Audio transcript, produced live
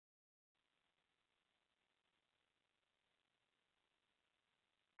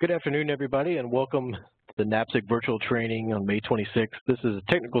Good afternoon, everybody, and welcome to the NAPSG virtual training on May 26th. This is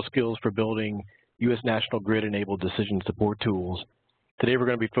technical skills for building U.S. National Grid-enabled decision support tools. Today, we're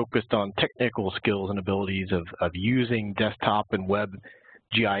going to be focused on technical skills and abilities of using desktop and web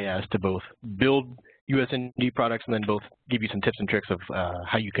GIS to both build USNG products and then both give you some tips and tricks of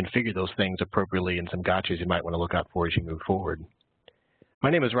how you configure those things appropriately and some gotchas you might want to look out for as you move forward.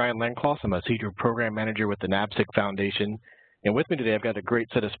 My name is Ryan Lenkloss. I'm a Senior Program Manager with the NAPSG Foundation. And with me today, I've got a great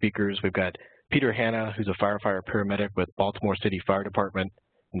set of speakers. We've got Peter Hanna, who's a firefighter paramedic with Baltimore City Fire Department,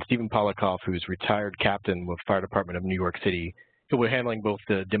 and Stephen Polikoff, who's retired captain with Fire Department of New York City, who will be handling both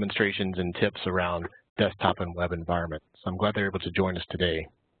the demonstrations and tips around desktop and web environment. So I'm glad they're able to join us today.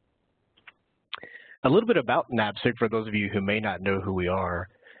 A little bit about NAPSG for those of you who may not know who we are.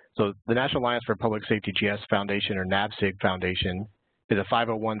 So the National Alliance for Public Safety GIS Foundation, or NAPSG Foundation, is a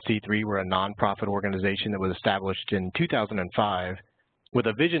 501c3. We're a nonprofit organization that was established in 2005 with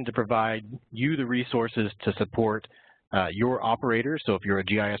a vision to provide you the resources to support your operators. So if you're a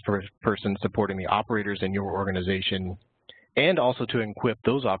GIS person, supporting the operators in your organization, and also to equip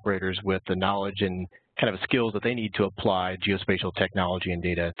those operators with the knowledge and kind of skills that they need to apply geospatial technology and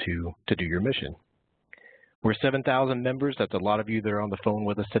data to do your mission. We're 7,000 members. That's a lot of you that are on the phone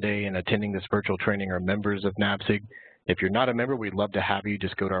with us today and attending this virtual training are members of NAPSG. If you're not a member, we'd love to have you.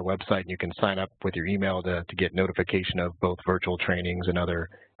 Just go to our website and you can sign up with your email to get notification of both virtual trainings and other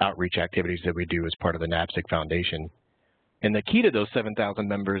outreach activities that we do as part of the NAPSG Foundation. And the key to those 7,000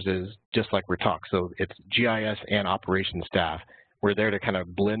 members is just like we're talking. So it's GIS and operations staff. We're there to kind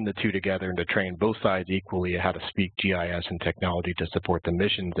of blend the two together and to train both sides equally how to speak GIS and technology to support the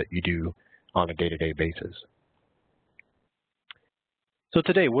missions that you do on a day-to-day basis. So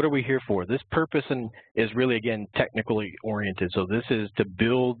today, what are we here for? This purpose is really, again, technically oriented. So this is to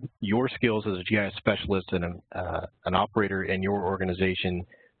build your skills as a GIS specialist and an operator in your organization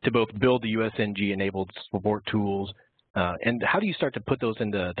to both build the USNG-enabled support tools and how do you start to put those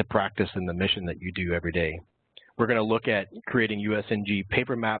into practice in the mission that you do every day. We're going to look at creating USNG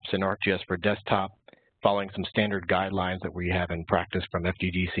paper maps in ArcGIS for desktop, following some standard guidelines that we have in practice from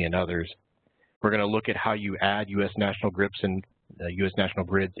FGDC and others. We're going to look at how you add U.S. National Grids and U.S. National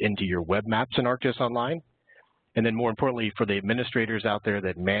Grids into your web maps in ArcGIS Online. And then more importantly, for the administrators out there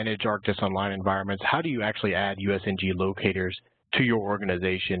that manage ArcGIS Online environments, how do you actually add USNG locators to your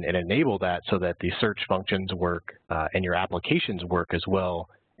organization and enable that so that the search functions work and your applications work as well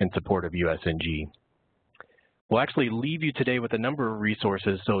in support of USNG. We'll actually leave you today with a number of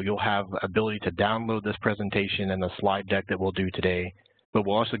resources, so you'll have ability to download this presentation and the slide deck that we'll do today, but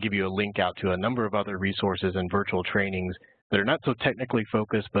we'll also give you a link out to a number of other resources and virtual trainings that are not so technically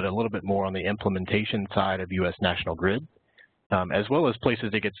focused, but a little bit more on the implementation side of U.S. National Grid, as well as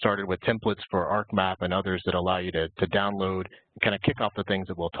places to get started with templates for ArcMap and others that allow you to download and kind of kick off the things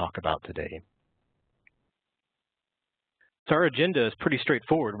that we'll talk about today. So our agenda is pretty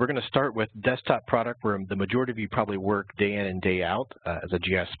straightforward. We're going to start with desktop product where the majority of you probably work day in and day out as a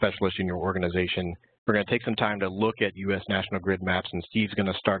GIS specialist in your organization. We're going to take some time to look at U.S. National Grid maps, and Steve's going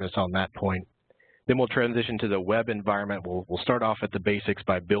to start us on that point. Then we'll transition to the web environment. We'll start off at the basics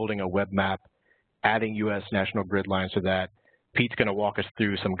by building a web map, adding U.S. National Grid lines to that. Pete's going to walk us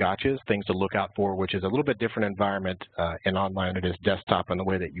through some gotchas, things to look out for, which is a little bit different environment in online than it is desktop and the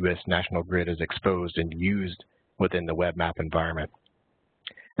way that U.S. National Grid is exposed and used within the web map environment.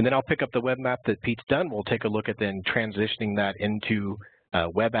 And then I'll pick up the web map that Pete's done. We'll take a look at then transitioning that into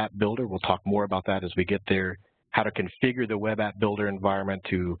Web App Builder. We'll talk more about that as we get there, how to configure the Web App Builder environment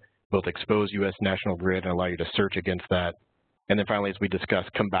to both expose U.S. National Grid and allow you to search against that. And then finally, as we discuss,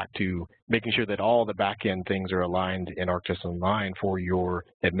 come back to making sure that all the back-end things are aligned in ArcGIS Online for your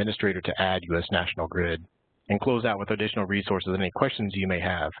administrator to add U.S. National Grid, and close out with additional resources and any questions you may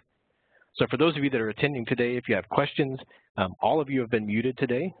have. So for those of you that are attending today, if you have questions, all of you have been muted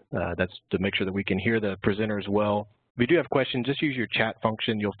today. That's to make sure that we can hear the presenters well. If you do have questions, just use your chat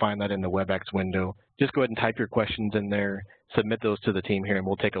function. You'll find that in the WebEx window. Just go ahead and type your questions in there, submit those to the team here, and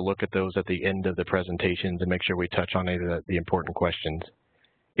we'll take a look at those at the end of the presentations and make sure we touch on any of the important questions.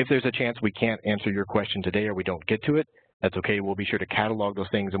 If there's a chance we can't answer your question today or we don't get to it, that's okay. We'll be sure to catalog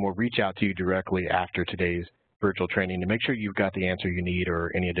those things and we'll reach out to you directly after today's virtual training to make sure you've got the answer you need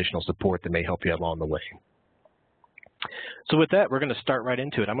or any additional support that may help you along the way. So with that, we're going to start right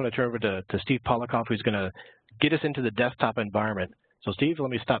into it. I'm going to turn over to Steve Polikoff, who's going to get us into the desktop environment. So Steve, let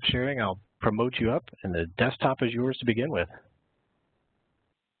me stop sharing. I'll promote you up, and the desktop is yours to begin with.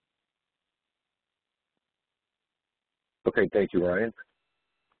 Okay, thank you, Ryan.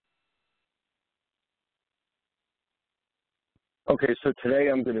 Okay, so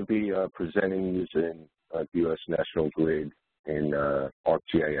today I'm going to be presenting using U.S. National Grid in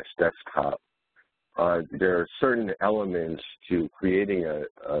ArcGIS Desktop, there are certain elements to creating a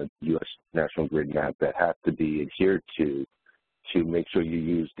U.S. National Grid map that have to be adhered to make sure you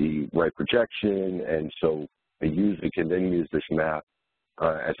use the right projection, and so a user can then use this map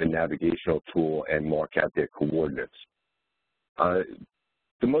as a navigational tool and mark out their coordinates.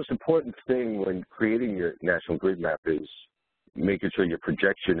 The most important thing when creating your National Grid map is making sure your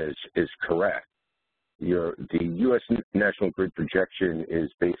projection is correct. The U.S. National Grid projection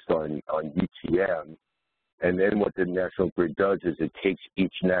is based on UTM, and then what the National Grid does is it takes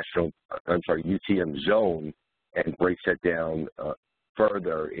each UTM zone and breaks it down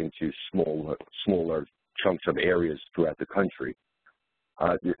further into smaller chunks of areas throughout the country.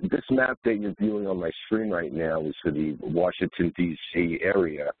 This map that you're viewing on my screen right now is for the Washington, D.C.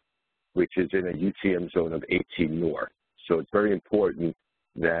 area, which is in a UTM zone of 18 north. So it's very important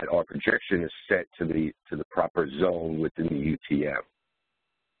that our projection is set to the proper zone within the UTM.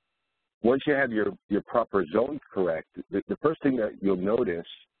 Once you have your proper zone correct, the first thing that you'll notice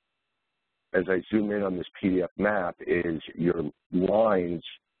as I zoom in on this PDF map is your lines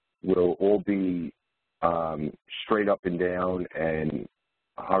will all be straight up and down and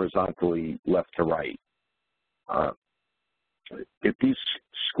horizontally left to right. If these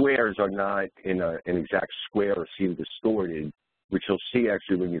squares are not in an exact square or seem distorted, which you'll see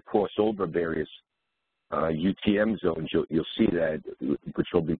actually when you cross over various UTM zones, you'll see that, which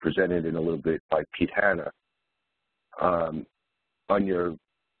will be presented in a little bit by Pete Hanna. On your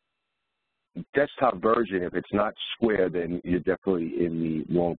desktop version, if it's not square, then you're definitely in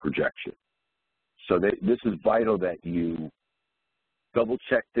the wrong projection. So this is vital that you double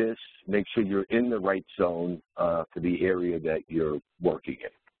check this, make sure you're in the right zone for the area that you're working in.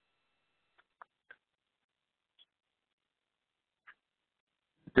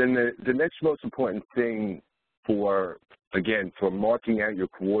 Then the next most important thing for marking out your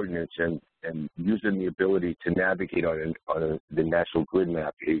coordinates and using the ability to navigate on the National Grid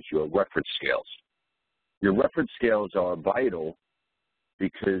map is your reference scales. Your reference scales are vital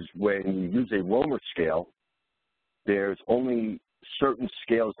because when you use a Romer scale, there's only certain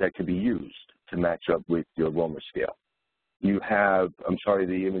scales that can be used to match up with your Romer scale. You have, I'm sorry,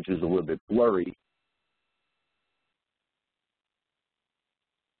 the image is a little bit blurry,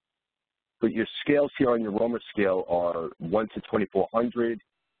 but your scales here on your Romer scale are 1 to 2,400,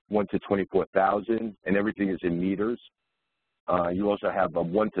 1 to 24,000, and everything is in meters. You also have a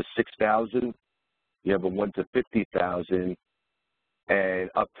 1 to 6,000, you have a 1 to 50,000, and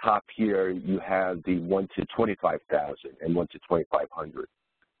up top here you have the 1 to 25,000 and 1 to 2,500.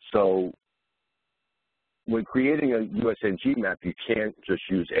 So when creating a USNG map, you can't just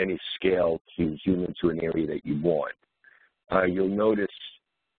use any scale to zoom into an area that you want. You'll notice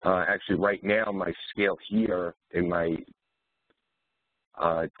actually right now my scale here in my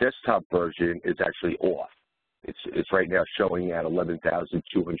desktop version is actually off. It's right now showing at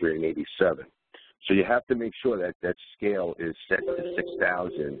 11,287. So you have to make sure that that scale is set to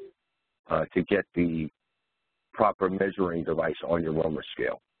 6,000 to get the proper measuring device on your Romer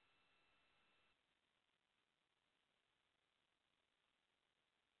scale.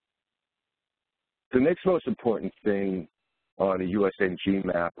 The next most important thing on a USNG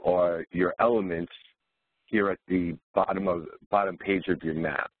map are your elements here at the bottom page of your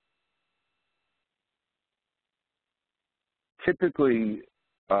map. Typically,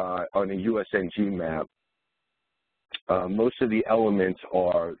 on a USNG map, most of the elements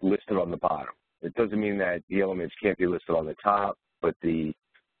are listed on the bottom. It doesn't mean that the elements can't be listed on the top, but the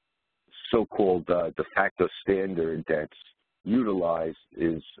so-called de facto standard that's utilized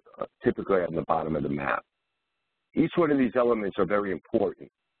is typically on the bottom of the map. Each one of these elements are very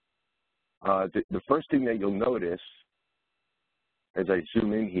important. The first thing that you'll notice as I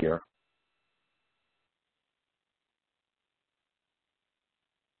zoom in here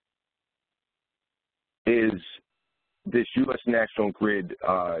is this U.S. National Grid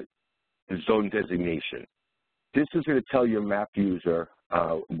zone designation. This is going to tell your map user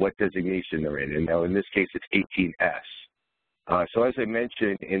what designation they're in. And now in this case, it's 18S. So as I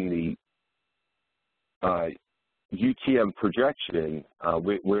mentioned in the UTM projection,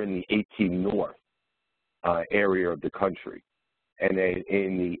 we're in the 18 north area of the country. And then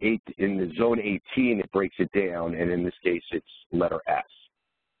in the zone 18, it breaks it down, and in this case, it's letter S.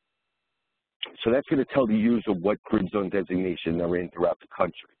 So that's going to tell the user what grid zone designation they're in throughout the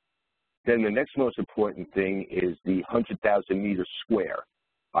country. Then the next most important thing is the 100,000 meter square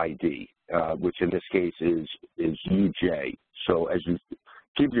ID, which in this case is UJ. So as you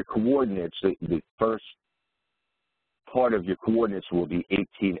give your coordinates, the first part of your coordinates will be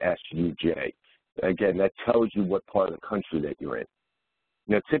 18SUJ. Again, that tells you what part of the country that you're in.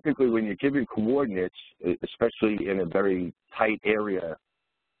 Now, typically when you're given coordinates, especially in a very tight area,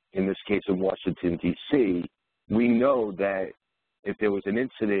 in this case in Washington, D.C., we know that if there was an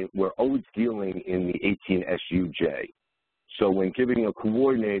incident, we're always dealing in the 18 SUJ. So when giving a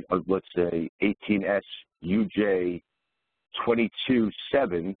coordinate of, let's say, 18 SUJ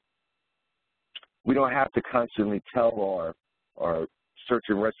 22-7, we don't have to constantly tell our search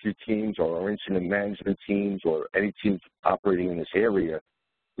and rescue teams or our incident management teams or any teams operating in this area.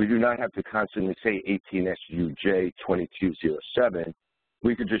 We do not have to constantly say 18 SUJ 2207.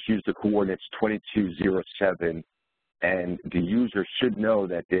 We could just use the coordinates 2207, and the user should know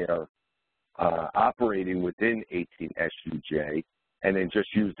that they're operating within 18 SUJ, and then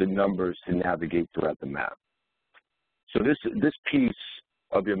just use the numbers to navigate throughout the map. So this piece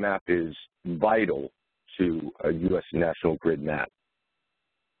of your map is vital to a U.S. National Grid map.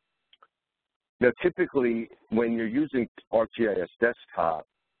 Now, typically, when you're using ArcGIS Desktop,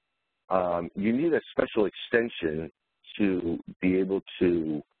 you need a special extension to be able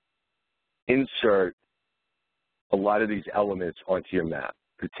to insert a lot of these elements onto your map,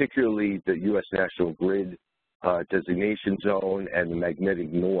 particularly the U.S. National Grid designation zone and the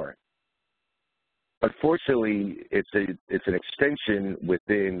magnetic north. Unfortunately, it's an extension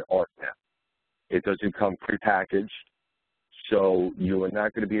within ArcMap. It doesn't come prepackaged, so you are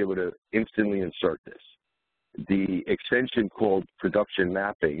not going to be able to instantly insert this. The extension called production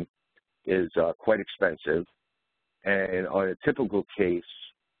mapping is quite expensive, and on a typical case,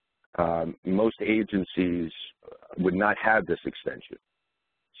 most agencies would not have this extension.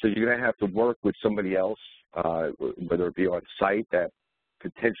 So you're going to have to work with somebody else, whether it be on site that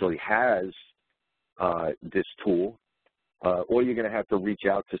potentially has this tool, or you're going to have to reach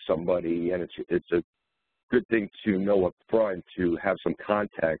out to somebody, and it's a good thing to know up front to have some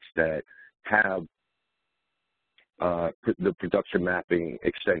contacts that have the production mapping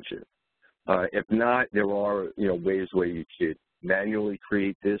extension. If not, there are ways where you could manually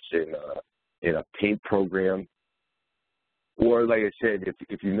create this in a paint program, or like I said,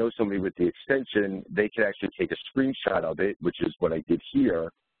 if you know somebody with the extension, they can actually take a screenshot of it, which is what I did here,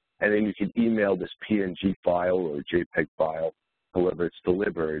 and then you can email this PNG file or JPEG file, however it's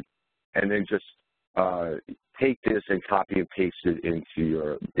delivered, and then just take this and copy and paste it into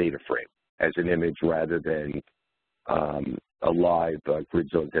your data frame as an image rather than a live grid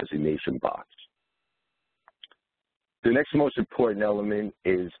zone designation box. The next most important element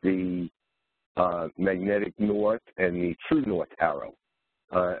is the magnetic north and the true north arrow.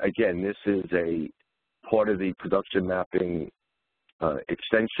 Again, this is a part of the production mapping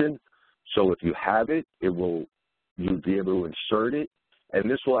extension. So if you have it, you'll be able to insert it, and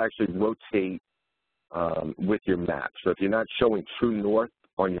this will actually rotate with your map. So if you're not showing true north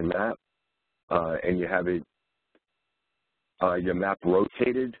on your map and you have it, your map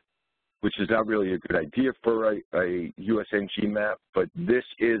rotated, which is not really a good idea for a USNG map, but this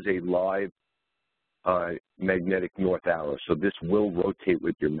is a live magnetic north arrow, so this will rotate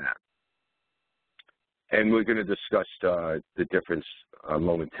with your map. And we're going to discuss the difference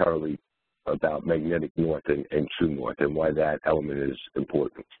momentarily about magnetic north and true north and why that element is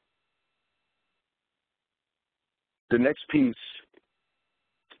important. The next piece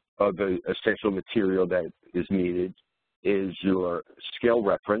of the essential material that is needed is your scale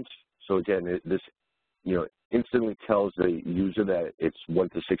reference. So again, this instantly tells the user that it's 1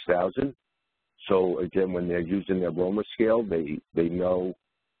 to 6,000. So again, when they're using their Romer scale, they know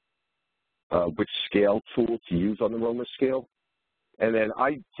which scale tool to use on the Romer scale. And then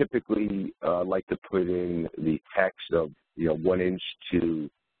I typically like to put in the text of 1 inch to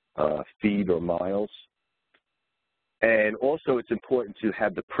feet or miles. And also, it's important to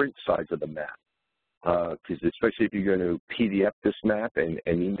have the print size of the map, because especially if you're going to PDF this map and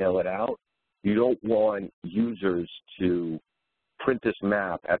email it out, you don't want users to print this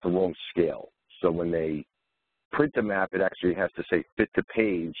map at the wrong scale. So when they print the map, it actually has to say fit to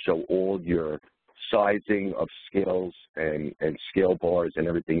page, so all your sizing of scales and scale bars and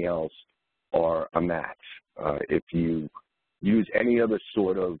everything else are a match. If you use any other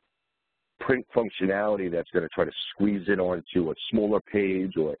sort of print functionality that's going to try to squeeze it onto a smaller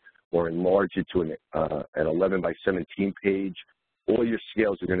page or enlarge it to an 11 by 17 page, all your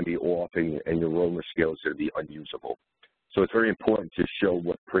scales are going to be off and your Romer scale is going to be unusable. So it's very important to show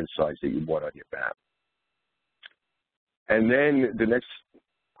what print size that you want on your map. And then the next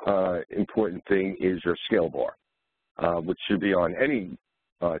important thing is your scale bar, which should be on any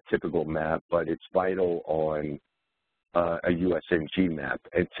typical map, but it's vital on a USNG map.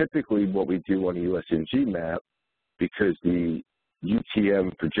 And typically what we do on a USNG map, because the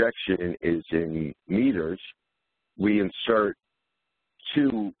UTM projection is in meters, we insert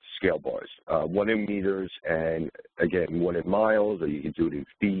 2 scale bars, one in meters and, again, one in miles, or you can do it in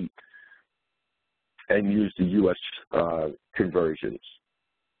feet, and use the U.S. Conversions.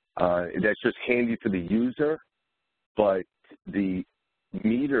 That's just handy for the user, but the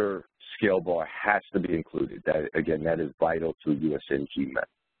meter scale bar has to be included. That, again, that is vital to USNG map.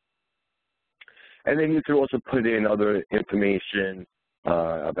 And then you can also put in other information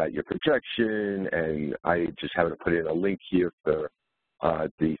about your projection, and I just happen to put in a link here for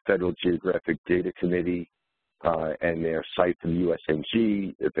the Federal Geographic Data Committee and their site for the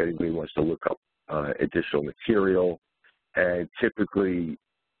USNG if anybody wants to look up additional material. And typically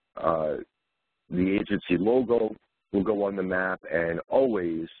the agency logo will go on the map, and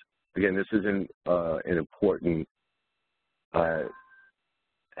always, again, this isn't an important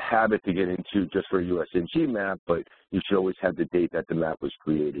habit to get into just for a USNG map, but you should always have the date that the map was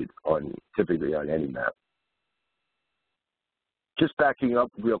created on, typically on any map. Just backing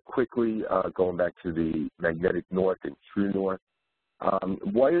up real quickly, going back to the magnetic north and true north.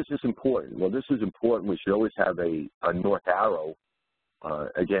 Why is this important? Well, this is important. We should always have a north arrow,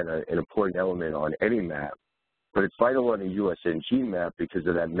 again, an important element on any map, but it's vital on a USNG map because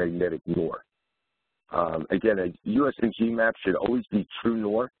of that magnetic north. Again, a USNG map should always be true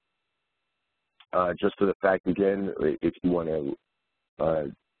north, just for the fact, again, if you want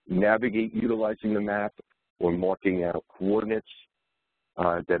to navigate utilizing the map or marking out coordinates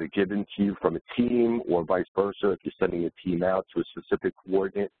that are given to you from a team, or vice versa, if you're sending a team out to a specific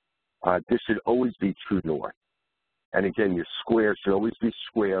coordinate, this should always be true north. And again, your squares should always be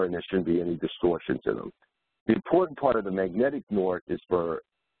square, and there shouldn't be any distortion to them. The important part of the magnetic north is for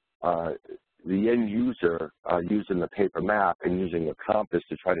the end user using the paper map and using a compass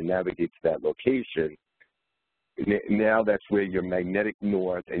to try to navigate to that location. Now that's where your magnetic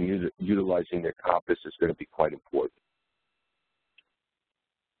north and utilizing their compass is going to be quite important.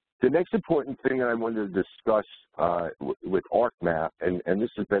 The next important thing that I wanted to discuss with ArcMap, and this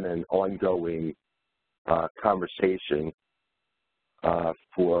has been an ongoing conversation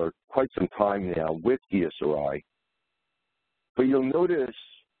for quite some time now with ESRI, but you'll notice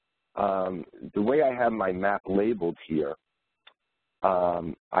the way I have my map labeled here,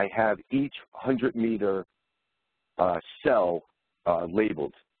 I have each 100-meter cell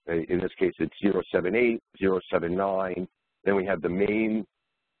labeled. In this case, it's 078, 079. Then we have the main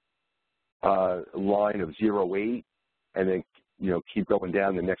line of 08, and then, you know, keep going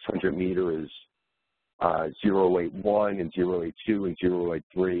down. The next 100 meter is 081 and 082 and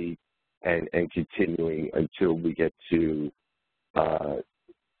 083, and continuing until we get to the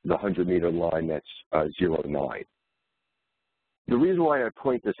 100-meter line that's 09. The reason why I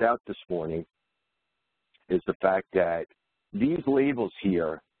point this out this morning is the fact that these labels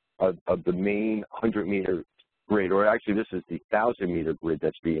here of the main 100-meter grid, or actually this is the 1,000-meter grid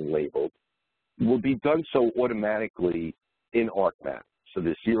that's being labeled, will be done so automatically in ArcMap. So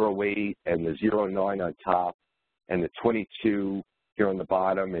the 08 and the 09 on top, and the 22 here on the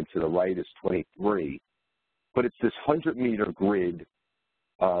bottom, and to the right is 23. But it's this 100-meter grid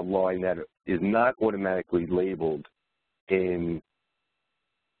line that is not automatically labeled in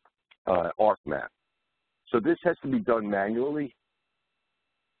ArcMap. So this has to be done manually.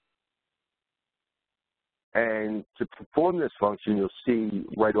 And to perform this function, you'll see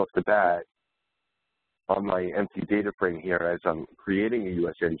right off the bat on my empty data frame here as I'm creating a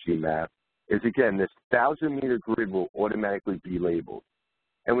USNG map is, again, this 1,000-meter grid will automatically be labeled.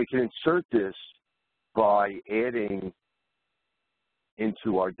 And we can insert this by adding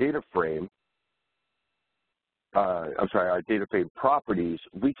into our data frame, our data frame properties,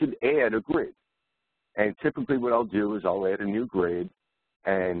 we could add a grid. And typically what I'll do is I'll add a new grid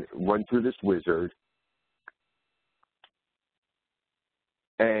and run through this wizard.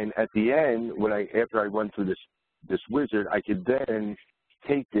 And at the end, after I run through this wizard, I could then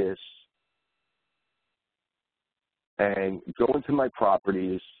take this and go into my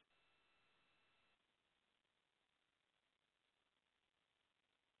properties,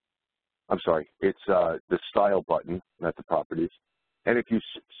 it's the style button, not the properties. And if you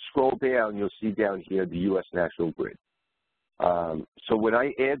scroll down, you'll see down here the U.S. National Grid. So when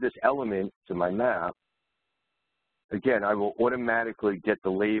I add this element to my map, again, I will automatically get the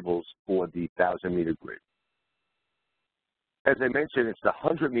labels for the 1,000-meter grid. As I mentioned, it's the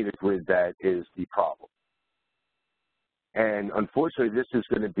 100-meter grid that is the problem. And unfortunately, this is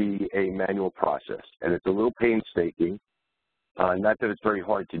going to be a manual process, and it's a little painstaking. Not that it's very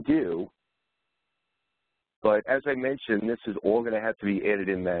hard to do, but as I mentioned, this is all going to have to be added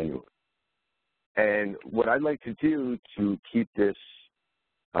in manually. And what I'd like to do to keep this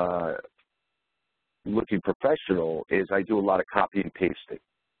looking professional is I do a lot of copy and pasting.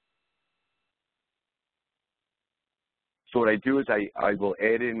 So what I do is I will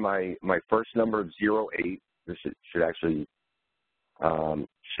add in my first number of 08. This should actually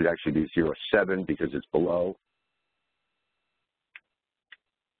be 07 because it's below.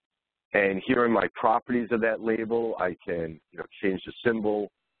 And here in my properties of that label, I can change the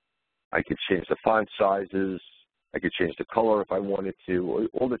symbol. I could change the font sizes. I could change the color if I wanted to.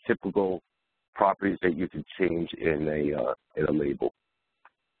 All the typical properties that you can change in a label.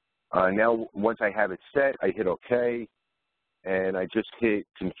 Now, once I have it set, I hit OK, and I just hit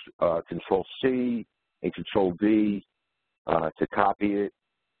Control C and Control V to copy it.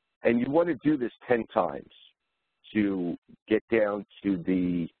 And you want to do this 10 times to get down to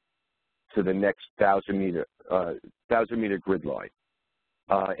the next 1,000 meter grid line.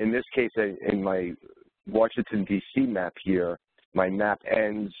 In this case, in my Washington, D.C. map here, my map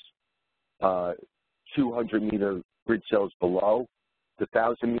ends 200 meter grid cells below the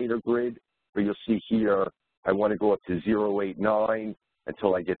 1,000 meter grid, but you'll see here I want to go up to 089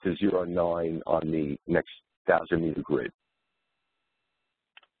 until I get to 09 on the next 1,000 meter grid.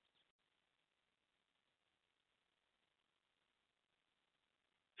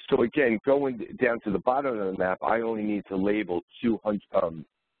 So again, going down to the bottom of the map, I only need to label 200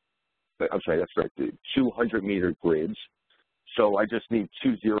 meter grids. So I just need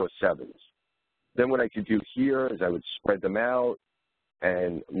 2 07s. Then what I could do here is I would spread them out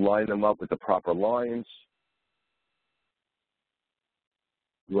and line them up with the proper lines.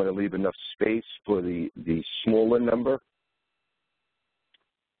 You want to leave enough space for the smaller number.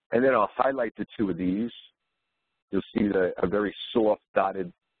 And then I'll highlight the two of these. You'll see a very soft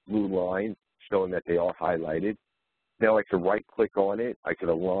dotted blue line showing that they are highlighted. Now I can right-click on it, I can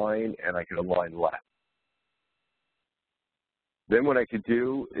align, and I can align left. Then what I could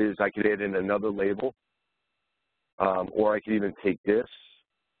do is I could add in another label, or I could even take this.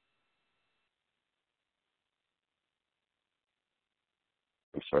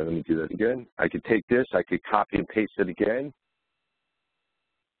 I'm sorry, let me do that again. I could take this, I could copy and paste it again.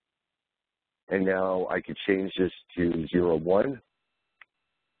 And now I could change this to 01.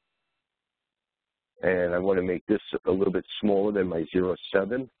 And I want to make this a little bit smaller than my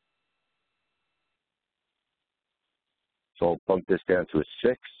 07. So I'll bump this down to a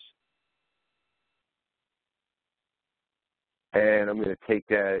 6. And I'm going to take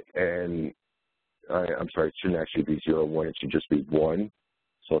that and, I'm sorry, it shouldn't actually be 01, it should just be 1.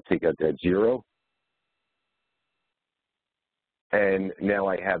 So I'll take out that 0. And now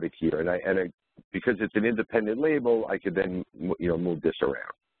I have it here. And because it's an independent label, I could then, move this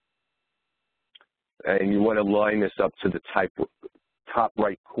around. And you want to line this up to the top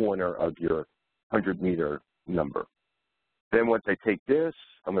right corner of your 100 meter number. Then once I take this,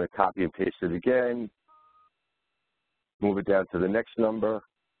 I'm going to copy and paste it again, move it down to the next number.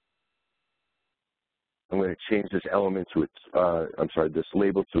 I'm going to change this element to this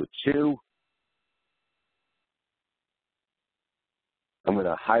label to a 2. I'm going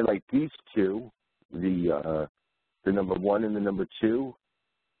to highlight these two, the number 1 and the number 2.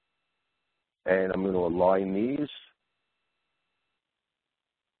 And I'm going to align these.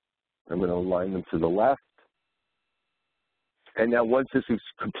 I'm going to align them to the left. And now once this is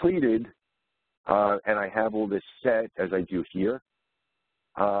completed, and I have all this set as I do here,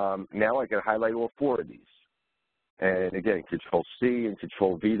 now I can highlight all 4 of these. And again, Control C and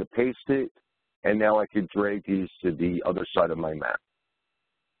Control V to paste it. And now I can drag these to the other side of my map.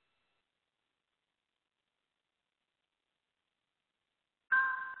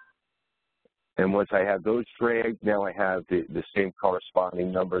 And once I have those dragged, now I have the same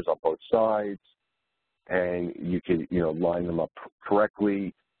corresponding numbers on both sides, and you can line them up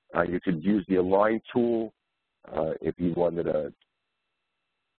correctly. You could use the align tool if you wanted to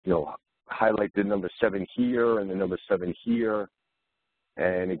highlight the number 7 here and the number 7 here.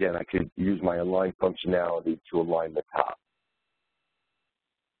 And again, I could use my align functionality to align the top.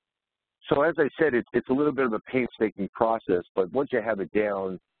 So as I said, it's a little bit of a painstaking process, but once you have it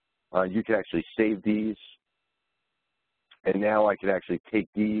down, you can actually save these. And now I can actually take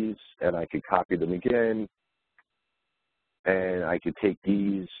these and I can copy them again. And I could take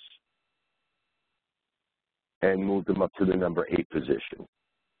these and move them up to the number 8 position.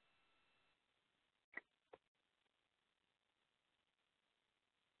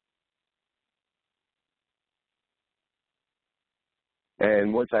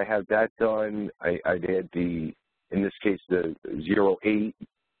 And once I have that done, I'd add in this case, the 08,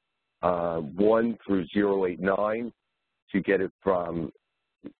 1 through 089 to get it from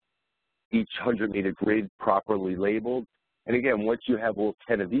each 100-meter grid properly labeled. And again, once you have all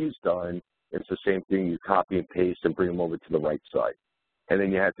 10 of these done, it's the same thing. You copy and paste and bring them over to the right side. And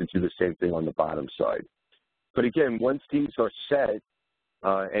then you have to do the same thing on the bottom side. But again, once these are set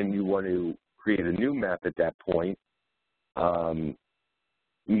and you want to create a new map at that point,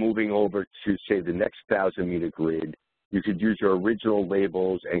 moving over to, say, the next 1,000-meter grid, you could use your original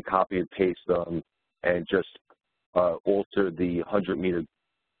labels and copy and paste them and just alter the 100-meter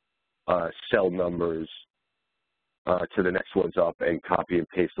cell numbers to the next ones up and copy and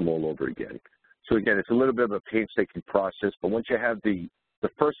paste them all over again. So again, it's a little bit of a painstaking process, but once you have the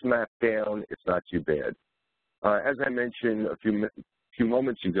first map down, it's not too bad. As I mentioned a few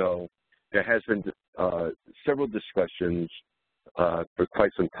moments ago, there has been several discussions for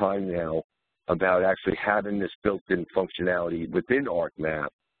quite some time now about actually having this built-in functionality within ArcMap,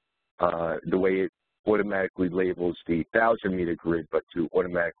 the way it automatically labels the 1,000-meter grid, but to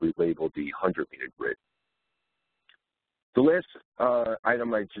automatically label the 100-meter grid. The last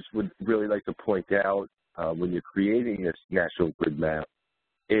item I just would really like to point out when you're creating this national grid map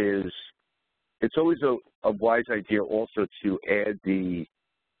is it's always a wise idea also to add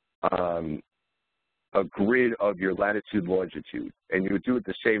a grid of your latitude, longitude. And you would do it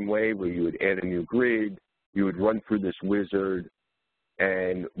the same way where you would add a new grid, you would run through this wizard,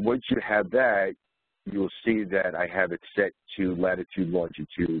 and once you have that, you'll see that I have it set to latitude,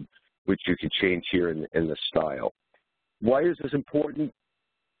 longitude, which you can change here in the style. Why is this important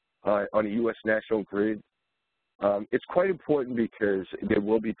on a U.S. national grid? It's quite important because there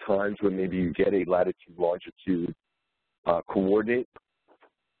will be times when maybe you get a latitude, longitude coordinate.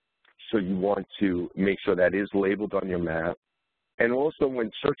 So you want to make sure that is labeled on your map. And also when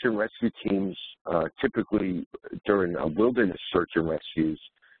search and rescue teams, typically during wilderness search and rescues,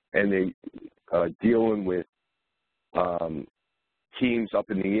 and they dealing with teams up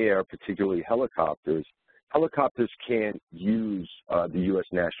in the air, particularly helicopters can't use the U.S.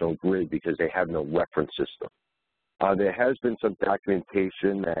 national grid because they have no reference system. There has been some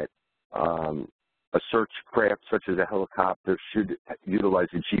documentation that a search craft such as a helicopter should utilize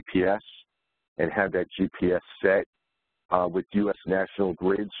a GPS and have that GPS set with U.S. national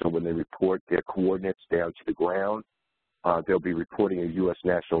grid, so when they report their coordinates down to the ground, they'll be reporting a U.S.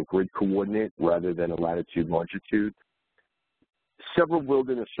 national grid coordinate rather than a latitude, longitude. Several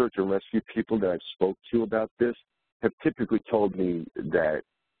wilderness search and rescue people that I've spoke to about this have typically told me that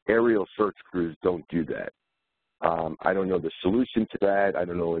aerial search crews don't do that. I don't know the solution to that. I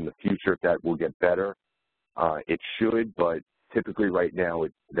don't know in the future if that will get better. It should, but typically right now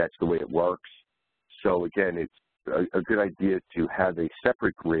that's the way it works. So again, it's a good idea to have a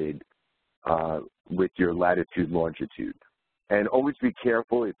separate grid with your latitude, longitude. And always be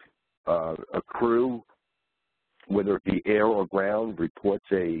careful if a crew, whether it be air or ground, reports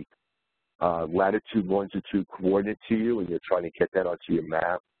a latitude, longitude coordinate to you and you're trying to get that onto your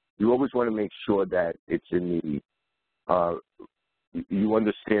map. You always want to make sure that it's in the you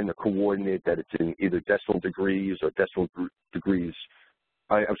understand the coordinate, that it's in either decimal degrees or decimal degrees,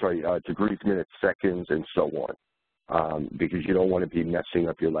 degrees, minutes, seconds, and so on, because you don't want to be messing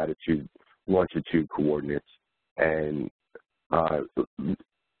up your latitude, longitude coordinates and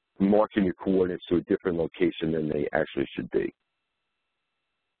marking your coordinates to a different location than they actually should be.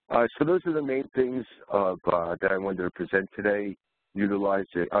 So those are the main things that I wanted to present today,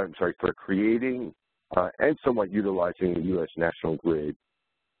 for creating and somewhat utilizing the U.S. national grid.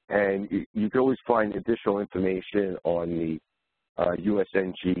 And you can always find additional information on the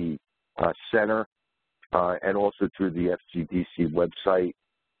USNG Center and also through the FGDC website.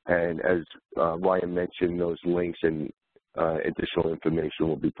 And as Ryan mentioned, those links and additional information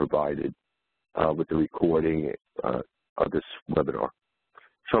will be provided with the recording of this webinar.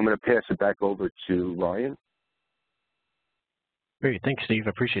 So I'm going to pass it back over to Ryan. Great, thanks, Steve. I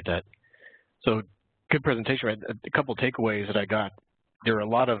appreciate that. So good presentation, right? A couple takeaways that I got. There are a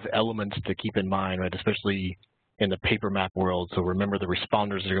lot of elements to keep in mind, right? Especially in the paper map world. So remember the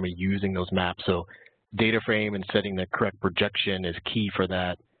responders that are going to be using those maps. So data frame and setting the correct projection is key for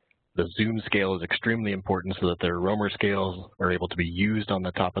that. The zoom scale is extremely important so that their roamer scales are able to be used on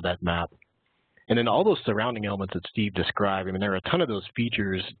the top of that map. And then all those surrounding elements that Steve described, I mean, there are a ton of those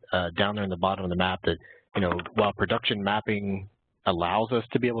features down there in the bottom of the map that, while production mapping allows us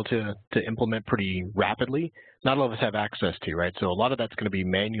to be able to implement pretty rapidly, not all of us have access to, right? So a lot of that's going to be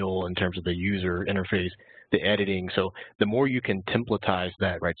manual in terms of the user interface, the editing. So the more you can templatize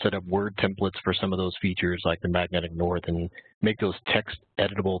that, right, set up Word templates for some of those features like the magnetic north and make those text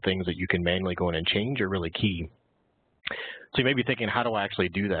editable things that you can manually go in and change are really key. So you may be thinking, how do I actually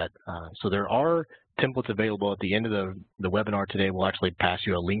do that? So there are templates available at the end of the webinar today. We'll actually pass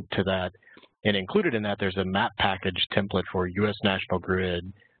you a link to that. And included in that, there's a map package template for U.S. National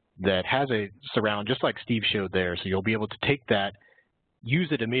Grid that has a surround, just like Steve showed there. So you'll be able to take that, use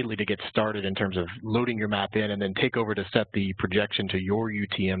it immediately to get started in terms of loading your map in, and then take over to set the projection to your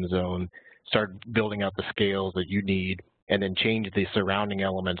UTM zone, start building out the scales that you need, and then change the surrounding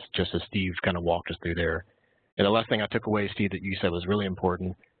elements just as Steve kind of walked us through there. And the last thing I took away, Steve, that you said was really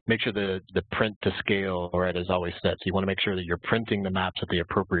important, make sure the print to scale, right, is always set. So you want to make sure that you're printing the maps at the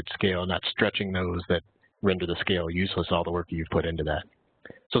appropriate scale, not stretching those that render the scale useless, all the work that you've put into that.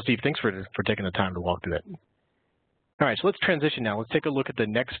 So Steve, thanks for taking the time to walk through that. All right, so let's transition now. Let's take a look at the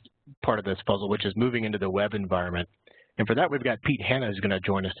next part of this puzzle, which is moving into the web environment. And for that, we've got Pete Hanna who's going to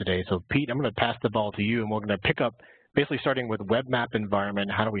join us today. So Pete, I'm going to pass the ball to you, and we're going to pick up basically starting with web map environment.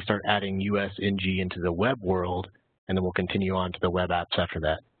 How do we start adding USNG into the web world? And then we'll continue on to the web apps after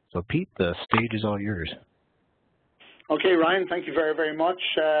that. So Pete, the stage is all yours. Okay, Ryan, thank you very, very much.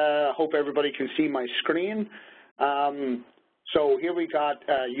 Hope everybody can see my screen. So here we got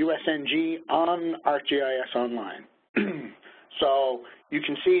USNG on ArcGIS Online. So you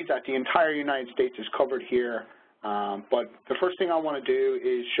can see that the entire United States is covered here, but the first thing I want to do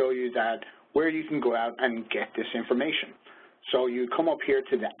is show you that where you can go out and get this information. So you come up here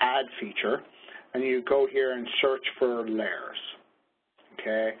to the Add feature, and you go here and search for layers.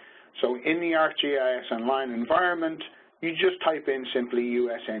 Okay, so in the ArcGIS Online environment, you just type in simply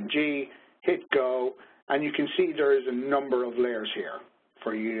USNG, hit go, and you can see there is a number of layers here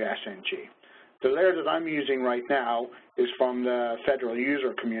for USNG. The layer that I'm using right now is from the federal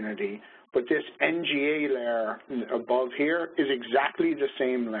user community, but this NGA layer above here is exactly the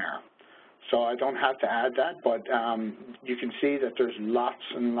same layer. So I don't have to add that, but you can see that there's lots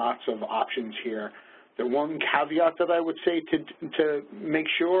and lots of options here. The one caveat that I would say to make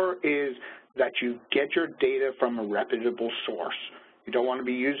sure is that you get your data from a reputable source. You don't want to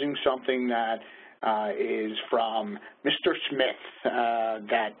be using something that is from Mr. Smith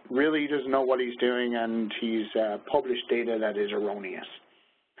that really doesn't know what he's doing, and he's published data that is erroneous.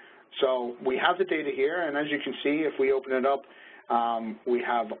 So we have the data here, and as you can see, if we open it up, we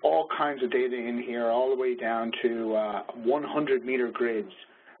have all kinds of data in here, all the way down to 100-meter grids,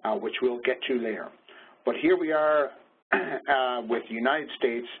 which we'll get to later. But here we are with the United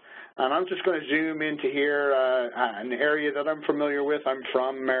States, and I'm just going to zoom into here, an area that I'm familiar with. I'm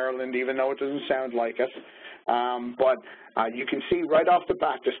from Maryland, even though it doesn't sound like it. But you can see right off the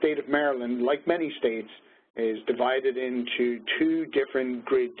bat, the state of Maryland, like many states, is divided into two different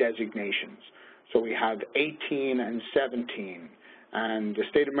grid designations. So we have 18 and 17, and the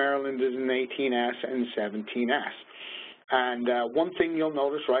state of Maryland is in 18S and 17S. And one thing you'll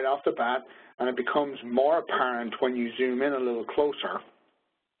notice right off the bat, and it becomes more apparent when you zoom in a little closer,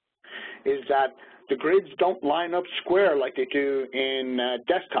 is that the grids don't line up square like they do in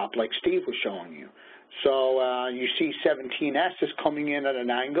desktop, like Steve was showing you. So you see 17S is coming in at an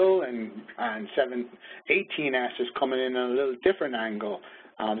angle, and 18S is coming in at a little different angle.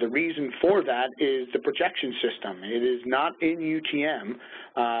 The reason for that is the projection system. It is not in UTM,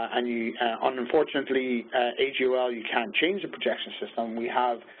 and unfortunately, AGOL, you can't change the projection system. We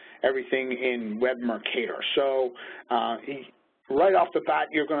have everything in Web Mercator. So right off the bat,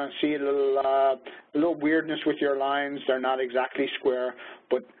 you're going to see a little weirdness with your lines. They're not exactly square,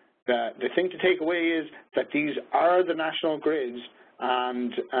 but the thing to take away is that these are the national grids,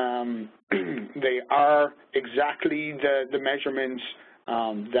 and they are exactly the measurements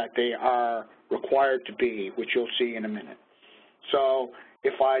that they are required to be, which you'll see in a minute. So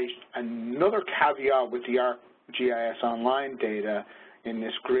another caveat with the ArcGIS Online data in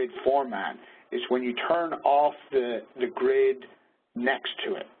this grid format is when you turn off the grid next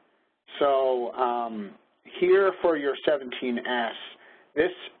to it. So here for your 17S,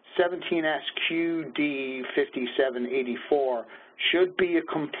 this 17S QD5784 should be a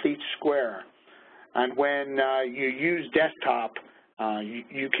complete square. And when you use desktop,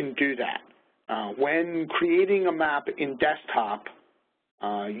 you can do that. When creating a map in desktop,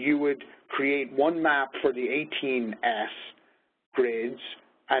 you would create one map for the 18S grids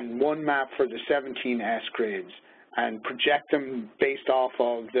and one map for the 17S grids, and project them based off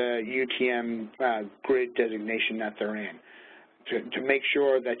of the UTM grid designation that they're in, to make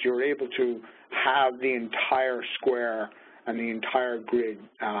sure that you're able to have the entire square and the entire grid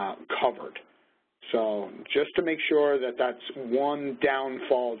covered. So just to make sure that that's one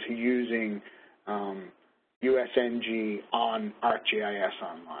downfall to using USNG on ArcGIS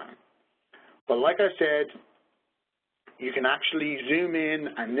Online. But like I said, you can actually zoom in,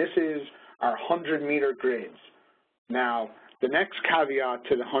 and this is our 100-meter grids. Now, The next caveat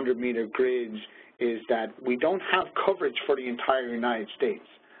to the 100-meter grids is that we don't have coverage for the entire United States,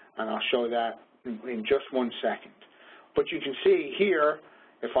 and I'll show that in just one second. But you can see here,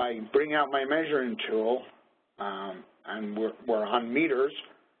 if I bring out my measuring tool, and we're on meters,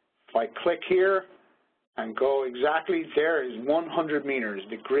 if I click here and go exactly, there is 100 meters.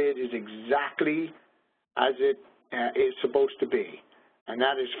 The grid is exactly as it is supposed to be. And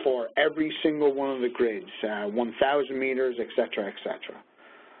that is for every single one of the grids, 1,000 meters, et cetera, et cetera.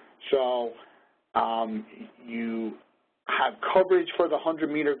 So you have coverage for the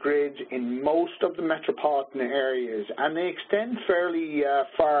 100-meter grids in most of the metropolitan areas, and they extend fairly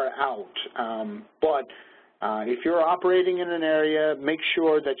far out. But if you're operating in an area, make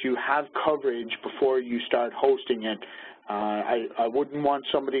sure that you have coverage before you start hosting it. I wouldn't want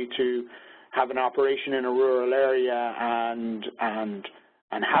somebody to have an operation in a rural area and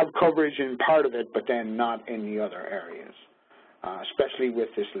have coverage in part of it, but then not in the other areas, especially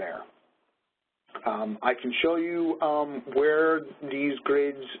with this layer. I can show you where these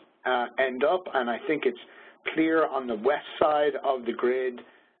grids end up, and I think it's clear on the west side of the grid.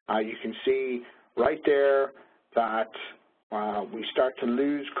 You can see right there that we start to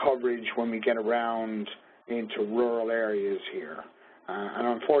lose coverage when we get around into rural areas here. And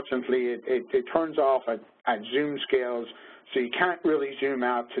unfortunately, it turns off at zoom scales, so you can't really zoom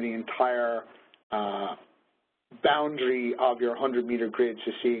out to the entire boundary of your 100-meter grid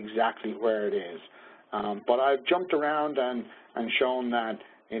to see exactly where it is. But I've jumped around and shown that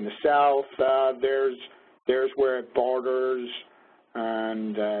in the south, there's where it borders,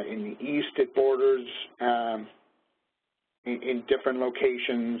 and in the east it borders in different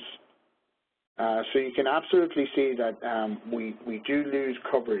locations. So you can absolutely see that we do lose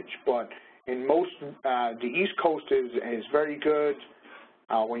coverage, but in most, the East Coast is very good.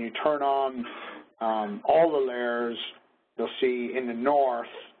 When you turn on all the layers, you'll see in the north,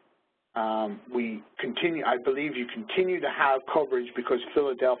 we continue, I believe you continue to have coverage because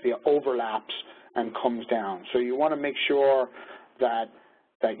Philadelphia overlaps and comes down. So you want to make sure that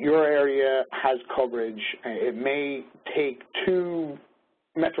your area has coverage. It may take 2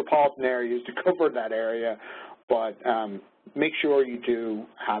 metropolitan areas to cover that area, but make sure you do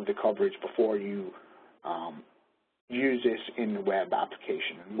have the coverage before you use this in the web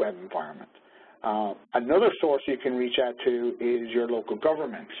application and web environment. Another source you can reach out to is your local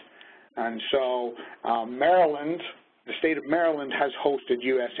government. And so Maryland, the state of Maryland has hosted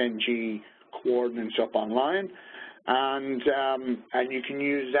USNG coordinates up online, and you can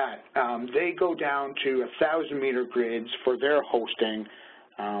use that. They go down to 1,000-meter grids for their hosting.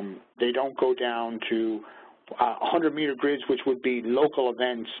 They don't go down to 100-meter grids, which would be local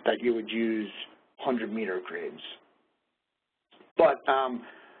events that you would use 100-meter grids. But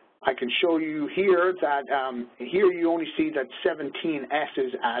I can show you here that here you only see that 17S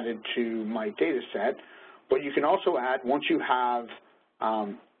is added to my data set, but you can also add, once you have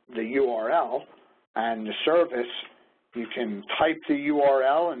the URL and the service, you can type the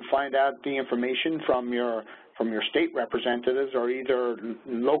URL and find out the information from your state representatives or either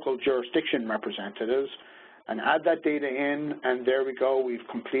local jurisdiction representatives, and add that data in, and there we go. We've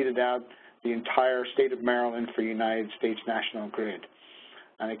completed out the entire state of Maryland for United States National Grid.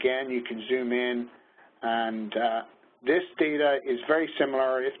 And again, you can zoom in, and this data is very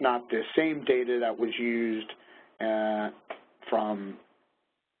similar, if not the same data that was used from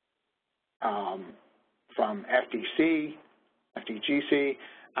FDGC,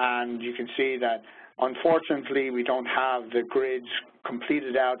 and you can see that unfortunately we don't have the grids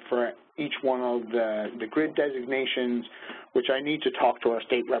completed out for each one of the grid designations, which I need to talk to our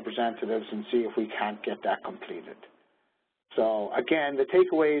state representatives and see if we can't get that completed. So again, the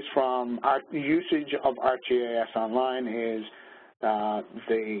takeaways from our usage of ArcGIS Online is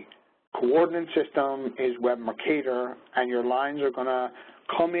the coordinate system is Web Mercator, and your lines are going to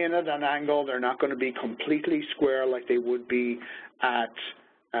come in at an angle. They're not going to be completely square like they would be at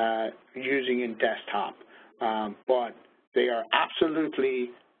using in desktop, but they are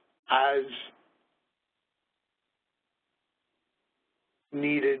absolutely as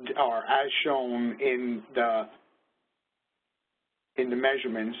needed or as shown in the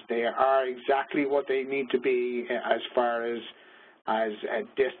measurements. They are exactly what they need to be as far as a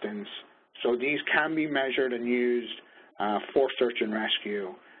distance. So these can be measured and used for search and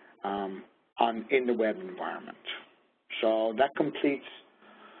rescue in the web environment. So that completes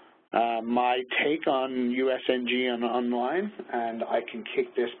my take on USNG and Online, and I can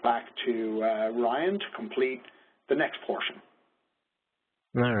kick this back to Ryan to complete the next portion.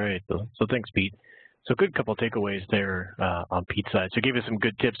 All right, so thanks, Pete. So good couple takeaways there on Pete's side. So give us some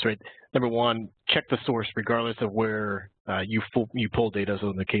good tips, right? Number one, check the source regardless of where you pull data. So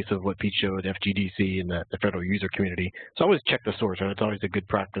in the case of what Pete showed, FGDC and the federal user community. So always check the source, right? It's always a good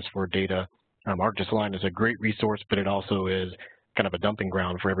practice for data. ArcGIS Align is a great resource, but it also is kind of a dumping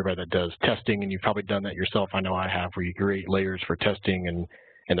ground for everybody that does testing, and you've probably done that yourself. I know I have, where you create layers for testing and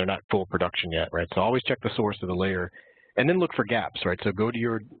they're not full production yet, right? So always check the source of the layer, and then look for gaps, right? So go to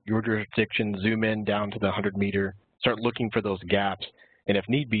your jurisdiction, zoom in down to the 100 meter, start looking for those gaps, and if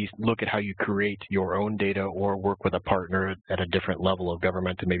need be, look at how you create your own data or work with a partner at a different level of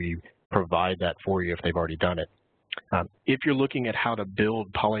government to maybe provide that for you if they've already done it. If you're looking at how to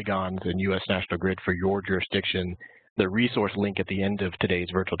build polygons in US National Grid for your jurisdiction, the resource link at the end of today's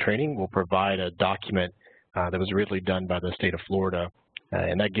virtual training will provide a document that was originally done by the state of Florida,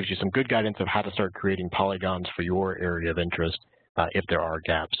 and that gives you some good guidance of how to start creating polygons for your area of interest if there are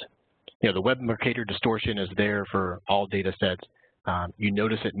gaps. You know, the web Mercator distortion is there for all data sets. You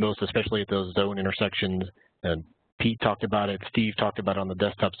notice it most, especially at those zone intersections, and Pete talked about it, Steve talked about it on the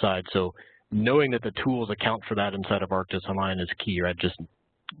desktop side. So knowing that the tools account for that inside of ArcGIS Align is key, right? Just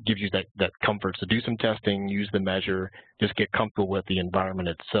gives you that comfort to do some testing, use the measure, just get comfortable with the environment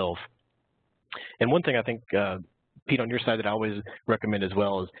itself. And one thing I think, Pete, on your side that I always recommend as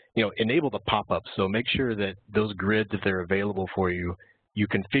well is, you know, enable the pop-ups. So make sure that those grids, if they're available for you, you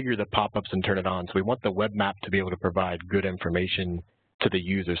configure the pop-ups and turn it on. So we want the web map to be able to provide good information to the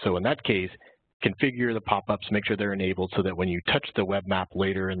user. So in that case, configure the pop-ups, make sure they're enabled so that when you touch the web map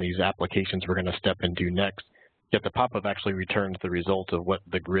later in these applications we're going to step into next, that the pop-up actually returns the result of what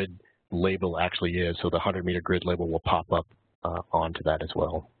the grid label actually is. So the 100-meter grid label will pop up onto that as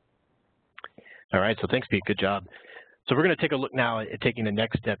well. All right, so thanks, Pete. Good job. So we're going to take a look now at taking the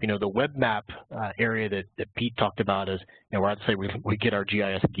next step. You know, the web map area that Pete talked about is, you know, where I'd say we get our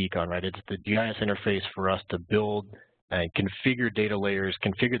GIS geek on, right? It's the GIS interface for us to build and configure data layers,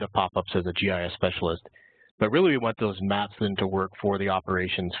 configure the pop-ups as a GIS specialist. But really we want those maps then to work for the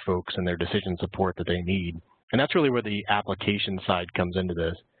operations folks and their decision support that they need. And that's really where the application side comes into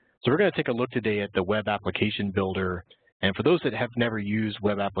this. So we're going to take a look today at the Web Application Builder. And for those that have never used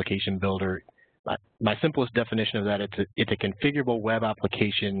Web Application Builder, my simplest definition of that, it's a configurable web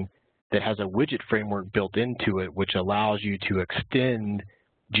application that has a widget framework built into it, which allows you to extend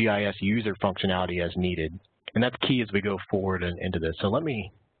GIS user functionality as needed. And that's key as we go forward into this. So let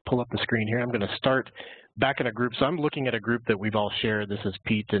me pull up the screen here. I'm going to start back in a group. So I'm looking at a group that we've all shared. This is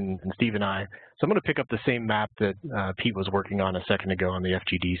Pete and Steve and I. So I'm going to pick up the same map that Pete was working on a second ago on the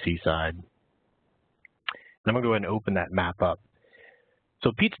FGDC side. And I'm going to go ahead and open that map up.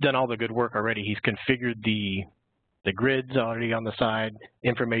 So Pete's done all the good work already. He's configured the grids already on the side.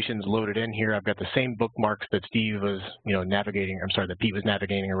 Information's loaded in here. I've got the same bookmarks that Steve was, you know, that Pete was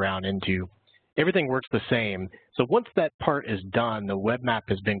navigating around into. Everything works the same. So once that part is done, the web map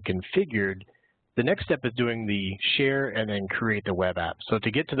has been configured. The next step is doing the share and then create the web app. So to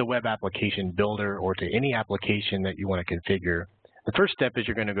get to the Web Application Builder or to any application that you want to configure, the first step is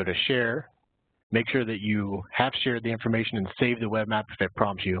you're going to go to share. Make sure that you have shared the information and save the web map if it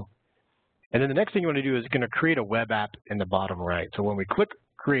prompts you. And then the next thing you want to do is going to create a web app in the bottom right. So when we click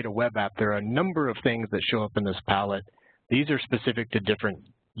create a web app, there are a number of things that show up in this palette. These are specific to different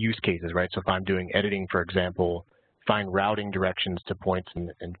use cases, right? So if I'm doing editing, for example, find routing directions to points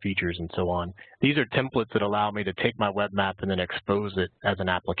and features and so on. These are templates that allow me to take my web map and then expose it as an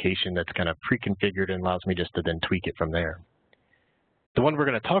application that's kind of pre-configured and allows me just to then tweak it from there. The one we're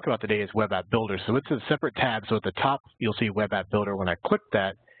going to talk about today is Web App Builder. So it's a separate tab. So at the top, you'll see Web App Builder. When I click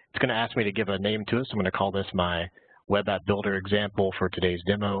that, it's going to ask me to give a name to it. So I'm going to call this my Web App Builder example for today's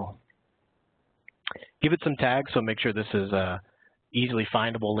demo. Give it some tags, so make sure this is easily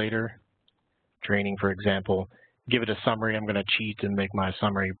findable later. Training, for example. Give it a summary. I'm going to cheat and make my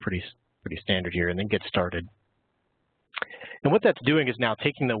summary pretty standard here, and then get started. And what that's doing is now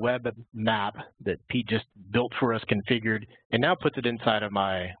taking the web map that Pete just built for us, configured, and now puts it inside of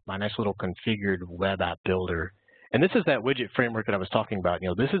my nice little configured web app builder. And this is that widget framework that I was talking about. You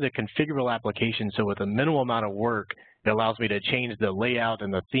know, this is a configurable application, so with a minimal amount of work, it allows me to change the layout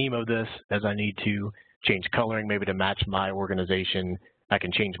and the theme of this as I need to, change coloring maybe to match my organization. I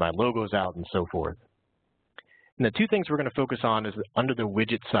can change my logos out and so forth. And the two things we're going to focus on is under the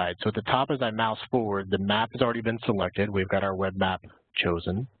widget side. So at the top, as I mouse forward, the map has already been selected. We've got our web map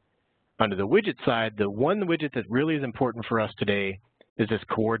chosen. Under the widget side, the one widget that really is important for us today is this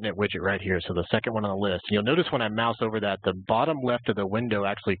coordinate widget right here. So the second one on the list. You'll notice when I mouse over that, the bottom left of the window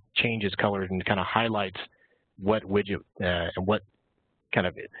actually changes colors and kind of highlights what widget and what kind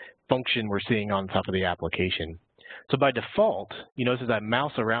of function we're seeing on top of the application. So by default, you notice as I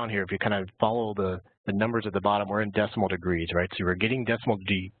mouse around here, if you kind of follow the numbers at the bottom, we're in decimal degrees, right? So we're getting decimal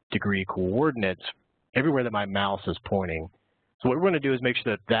degree coordinates everywhere that my mouse is pointing. So what we're going to do is make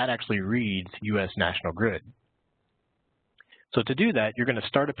sure that that actually reads US National Grid. So to do that, you're going to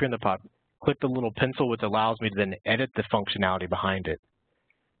start up here in the pop, click the little pencil, which allows me to then edit the functionality behind it.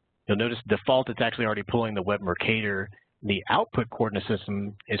 You'll notice default, it's actually already pulling the web Mercator. The output coordinate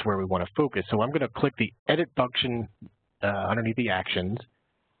system is where we want to focus. So I'm going to click the edit function underneath the actions.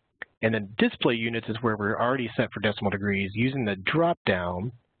 And then display units is where we're already set for decimal degrees. Using the drop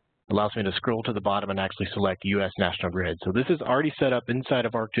down allows me to scroll to the bottom and actually select US National Grid. So this is already set up inside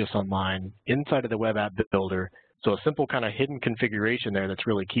of ArcGIS Online, inside of the Web App Builder. So a simple kind of hidden configuration there that's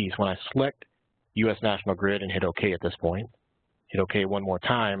really key. So when I select US National Grid and hit OK at this point, hit OK one more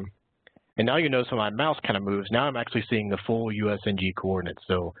time, and now you notice when my mouse kind of moves, now I'm actually seeing the full USNG coordinates,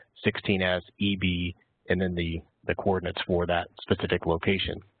 so 16S, EB, and then the coordinates for that specific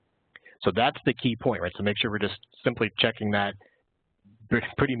location. So that's the key point, right? So make sure we're just simply checking that.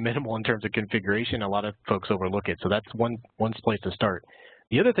 Pretty minimal in terms of configuration. A lot of folks overlook it. So that's one place to start.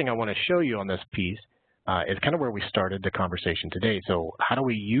 The other thing I want to show you on this piece is kind of where we started the conversation today. So how do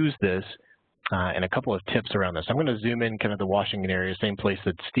we use this and a couple of tips around this. I'm going to zoom in kind of the Washington area, same place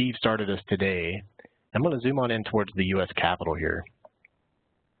that Steve started us today. I'm going to zoom on in towards the U.S. Capitol here.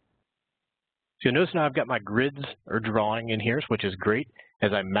 So you'll notice now I've got my grids are drawing in here, which is great.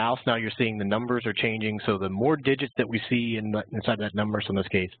 As I mouse now, you're seeing the numbers are changing. So the more digits that we see inside that number, so in this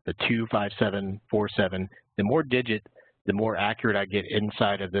case, the 25747, the more digit, the more accurate I get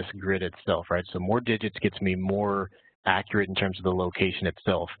inside of this grid itself, right? So more digits gets me more accurate in terms of the location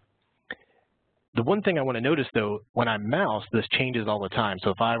itself. The one thing I want to notice, though, when I mouse, this changes all the time. So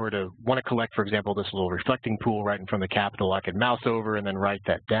if I were to want to collect, for example, this little reflecting pool right in front of the Capitol, I could mouse over and then write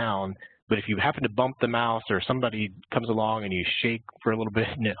that down. But if you happen to bump the mouse or somebody comes along and you shake for a little bit,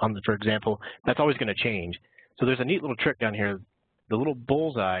 for example, that's always going to change. So there's a neat little trick down here. The little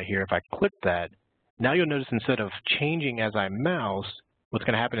bullseye here, if I click that, now you'll notice instead of changing as I mouse, what's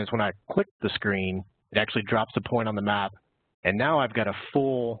going to happen is when I click the screen, it actually drops a point on the map. And now I've got a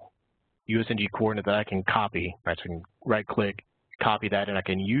full USNG coordinate that I can copy, right? So I can right-click, copy that, and I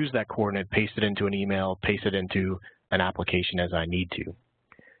can use that coordinate, paste it into an email, paste it into an application as I need to.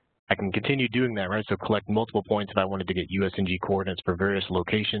 I can continue doing that, right? So collect multiple points if I wanted to get USNG coordinates for various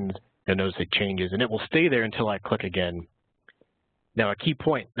locations. You'll notice it changes, and it will stay there until I click again. Now, a key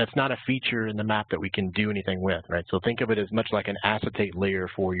point, that's not a feature in the map that we can do anything with, right? So think of it as much like an acetate layer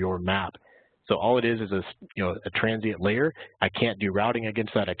for your map. So all it is a transient layer. I can't do routing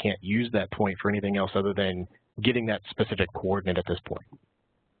against that. I can't use that point for anything else other than getting that specific coordinate at this point.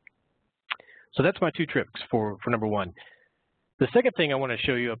 So that's my two tricks for number one. The second thing I want to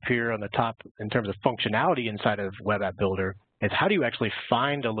show you up here on the top in terms of functionality inside of Web App Builder is how do you actually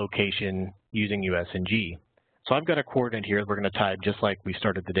find a location using USNG. So I've got a coordinate here. We're going to type just like we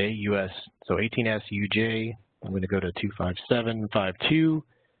started today, US, so 18S UJ. I'm going to go to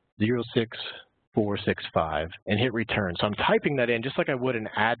 25752-06465 and hit return. So I'm typing that in just like I would an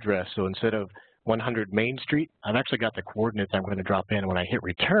address. So instead of 100 Main Street, I've actually got the coordinates I'm going to drop in. And when I hit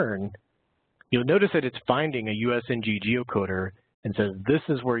return, you'll notice that it's finding a USNG geocoder and says this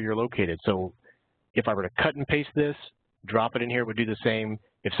is where you're located. So if I were to cut and paste this, drop it in here, it would do the same.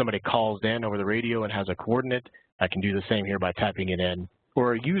 If somebody calls in over the radio and has a coordinate, I can do the same here by typing it in.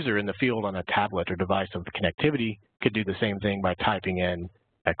 Or a user in the field on a tablet or device of connectivity could do the same thing by typing in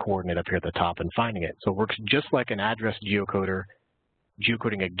that coordinate up here at the top and finding it. So it works just like an address geocoder,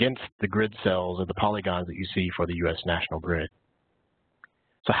 geocoding against the grid cells or the polygons that you see for the US National Grid.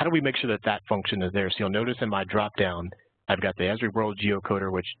 So how do we make sure that that function is there? So you'll notice in my drop-down, I've got the Esri World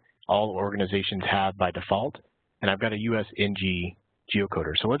geocoder, which all organizations have by default, and I've got a USNG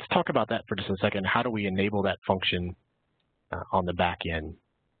geocoder. So let's talk about that for just a second. How do we enable that function on the back end?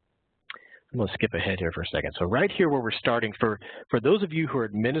 I'm going to skip ahead here for a second. So right here where we're starting, for those of you who are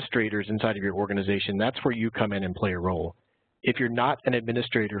administrators inside of your organization, that's where you come in and play a role. If you're not an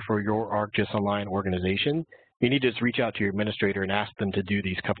administrator for your ArcGIS Online organization, you need to just reach out to your administrator and ask them to do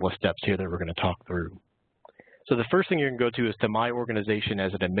these couple of steps here that we're going to talk through. So the first thing you're going to go to is to My Organization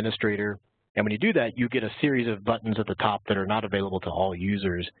as an administrator. And when you do that, you get a series of buttons at the top that are not available to all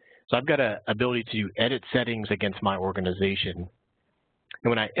users. So I've got an ability to edit settings against my organization. And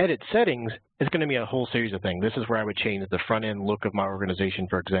when I edit settings, it's going to be a whole series of things. This is where I would change the front end look of my organization,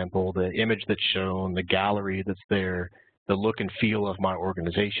 for example, the image that's shown, the gallery that's there, the look and feel of my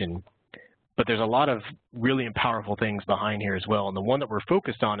organization. But there's a lot of really powerful things behind here as well. And the one that we're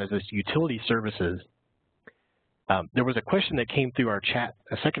focused on is this utility services. There was a question that came through our chat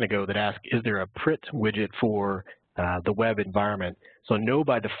a second ago that asked, is there a PRIT widget for the web environment. So no,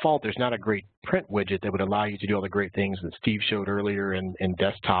 by default, there's not a great print widget that would allow you to do all the great things that Steve showed earlier in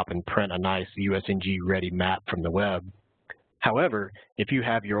desktop and print a nice USNG-ready map from the web. However, if you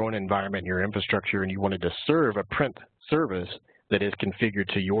have your own environment, your infrastructure, and you wanted to serve a print service that is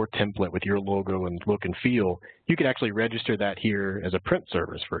configured to your template with your logo and look and feel, you can actually register that here as a print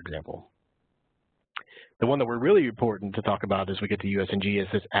service, for example. The one that we're really important to talk about as we get to USNG is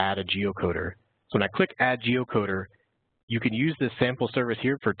this add a geocoder. So when I click add geocoder, you can use this sample service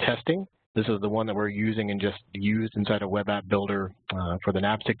here for testing. This is the one that we're using and just used inside a web app builder for the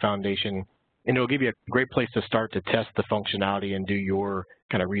NAPSG Foundation. And it'll give you a great place to start to test the functionality and do your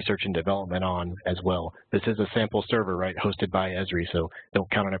kind of research and development on as well. This is a sample server, right, hosted by Esri, so don't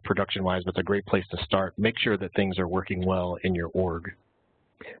count on it production-wise, but it's a great place to start. Make sure that things are working well in your org.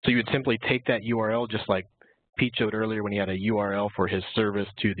 So you would simply take that URL, just like Pete showed earlier when he had a URL for his service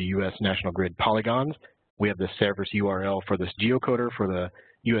to the U.S. National Grid polygons. We have the service URL for this geocoder for the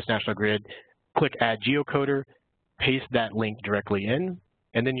U.S. National Grid. Click Add Geocoder, paste that link directly in,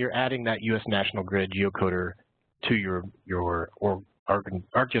 and then you're adding that U.S. National Grid geocoder to your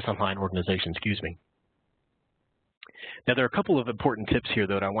ArcGIS Online organization, Now, there are a couple of important tips here,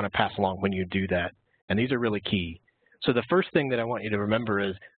 though, that I want to pass along when you do that, and these are really key. So the first thing that I want you to remember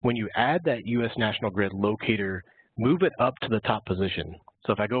is when you add that U.S. National Grid locator, move it up to the top position.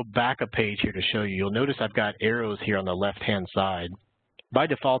 So if I go back a page here to show you, you'll notice I've got arrows here on the left-hand side. By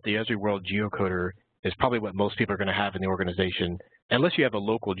default, the Esri World geocoder is probably what most people are going to have in the organization, unless you have a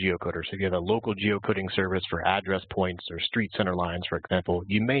local geocoder. So if you have a local geocoding service for address points or street center lines, for example,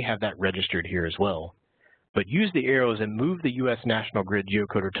 you may have that registered here as well. But use the arrows and move the U.S. National Grid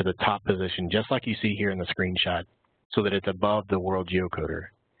geocoder to the top position, just like you see here in the screenshot, so that it's above the World geocoder.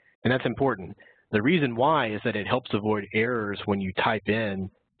 And that's important. The reason why is that it helps avoid errors when you type in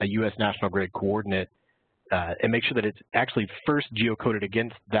a U.S. National Grid coordinate and make sure that it's actually first geocoded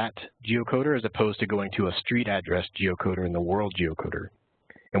against that geocoder as opposed to going to a street address geocoder in the World geocoder.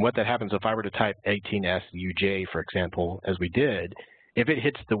 And what that happens, if I were to type 18SUJ, for example, as we did, if it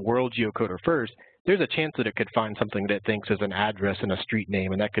hits the World geocoder first, there's a chance that it could find something that it thinks is an address and a street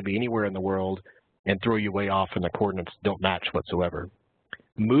name, and that could be anywhere in the world, and throw you way off and the coordinates don't match whatsoever.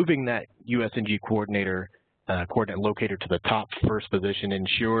 Moving that USNG coordinate locator to the top first position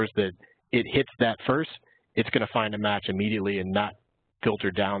ensures that it hits that first, it's going to find a match immediately and not filter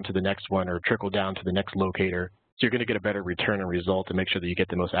down to the next one or trickle down to the next locator. So you're going to get a better return and result to make sure that you get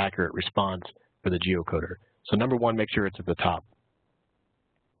the most accurate response for the geocoder. So number one, make sure it's at the top.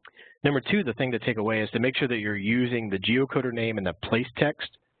 Number two, the thing to take away is to make sure that you're using the geocoder name and the place text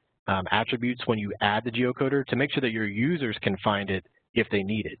attributes when you add the geocoder to make sure that your users can find it if they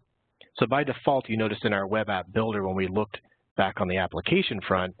need it. So by default, you noticed in our web app builder when we looked back on the application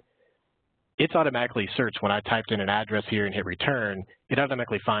front, it's automatically searched. When I typed in an address here and hit return, it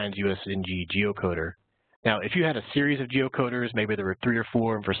automatically finds USNG geocoder. Now, if you had a series of geocoders, maybe there were 3 or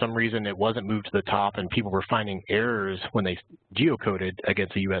 4, and for some reason it wasn't moved to the top and people were finding errors when they geocoded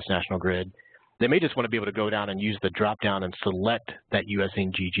against the U.S. National Grid, they may just want to be able to go down and use the drop-down and select that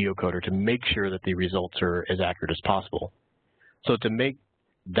USNG geocoder to make sure that the results are as accurate as possible. So to make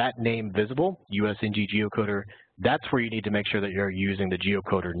that name visible, USNG geocoder, that's where you need to make sure that you're using the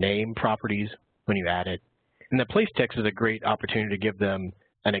geocoder name properties when you add it. And the place text is a great opportunity to give them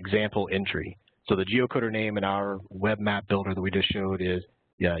an example entry. So the geocoder name in our web map builder that we just showed is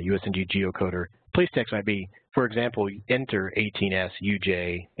USNG geocoder. Place text might be, for example, enter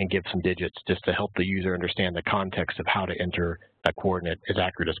 18SUJ and give some digits just to help the user understand the context of how to enter a coordinate as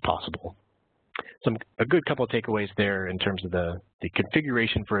accurate as possible. A good couple of takeaways there in terms of the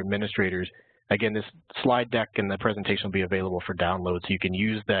configuration for administrators. Again, this slide deck and the presentation will be available for download, so you can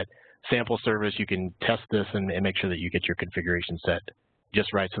use that sample service, you can test this and make sure that you get your configuration set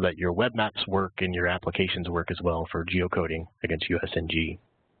just right so that your web maps work and your applications work as well for geocoding against USNG.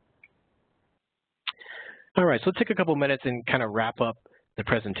 All right, so let's take a couple minutes and kind of wrap up the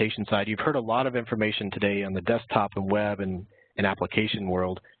presentation side. You've heard a lot of information today on the desktop and web and application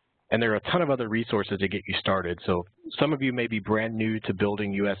world, and there are a ton of other resources to get you started. So some of you may be brand new to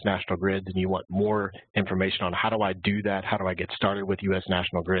building U.S. National Grids and you want more information on how do I do that, how do I get started with U.S.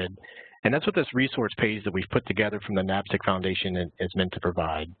 National Grid. And that's what this resource page that we've put together from the NAPSG Foundation is meant to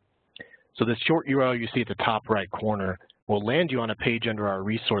provide. So this short URL you see at the top right corner will land you on a page under our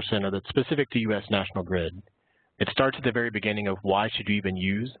Resource Center that's specific to U.S. National Grid. It starts at the very beginning of why should you even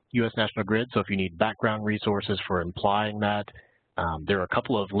use U.S. National Grid. So if you need background resources for implying that, there are a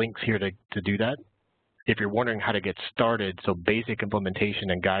couple of links here to do that. If you're wondering how to get started, so basic implementation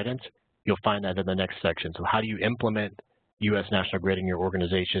and guidance, you'll find that in the next section. So how do you implement U.S. National Grid in your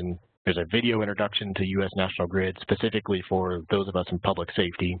organization? There's a video introduction to U.S. National Grid specifically for those of us in public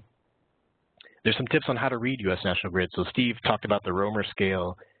safety. There's some tips on how to read U.S. National Grid. So Steve talked about the Romer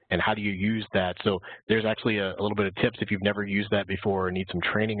scale and how do you use that. So there's actually a little bit of tips if you've never used that before or need some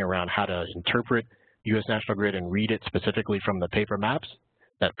training around how to interpret U.S. National Grid and read it specifically from the paper maps.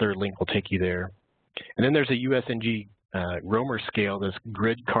 That third link will take you there. And then there's a USNG Romer scale. This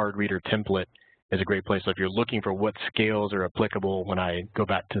grid card reader template is a great place. So if you're looking for what scales are applicable, when I go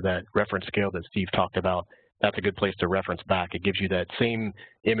back to that reference scale that Steve talked about, that's a good place to reference back. It gives you that same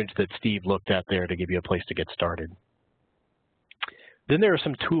image that Steve looked at there to give you a place to get started. Then there are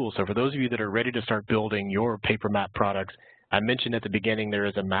some tools. So for those of you that are ready to start building your paper map products, I mentioned at the beginning there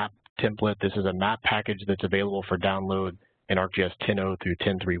is a map template. This is a map package that's available for download in ArcGIS 10.0 through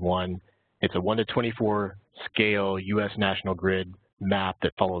 10.3.1. It's a 1:24 scale U.S. National Grid map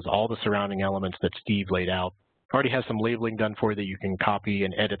that follows all the surrounding elements that Steve laid out. Already has some labeling done for you that you can copy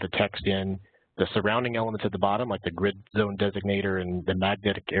and edit the text in. The surrounding elements at the bottom, like the grid zone designator and the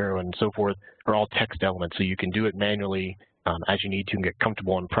magnetic arrow and so forth, are all text elements, so you can do it manually as you need to and get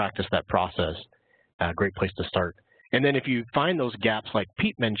comfortable and practice that process. Great place to start. And then if you find those gaps, like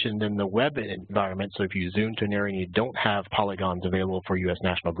Pete mentioned, in the web environment, so if you zoom to an area and you don't have polygons available for U.S.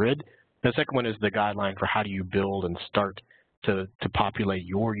 National Grid, the second one is the guideline for how do you build and start to populate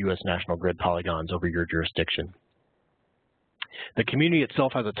your U.S. National Grid polygons over your jurisdiction. The community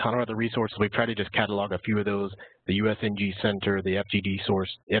itself has a ton of other resources. We've tried to just catalog a few of those, the USNG Center, the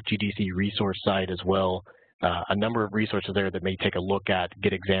FGDC resource site as well. A number of resources there that may take a look at,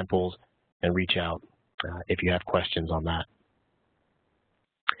 get examples, and reach out if you have questions on that.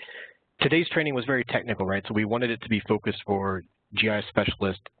 Today's training was very technical, right? So we wanted it to be focused for GIS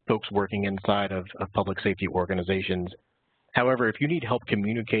specialists, folks working inside of public safety organizations. However, if you need help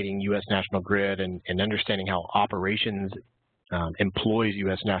communicating U.S. National Grid and understanding how operations employs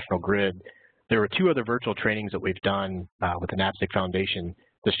U.S. National Grid, there are two other virtual trainings that we've done with the NAPSG Foundation.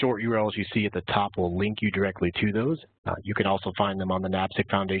 The short URLs you see at the top will link you directly to those. You can also find them on the NAPSG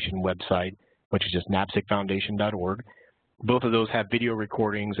Foundation website, which is just napsgfoundation.org. Both of those have video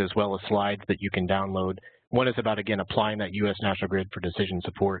recordings as well as slides that you can download. One is about, again, applying that U.S. National Grid for decision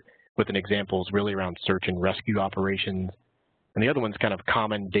support with an examples really around search and rescue operations. And the other one's kind of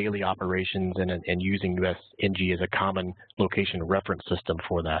common daily operations and using USNG as a common location reference system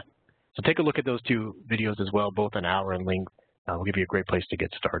for that. So take a look at those two videos as well, both an hour in length. Will give you a great place to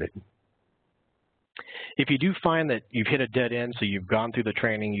get started. If you do find that you've hit a dead end, so you've gone through the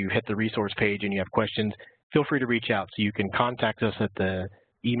training, you hit the resource page and you have questions, feel free to reach out. So you can contact us at the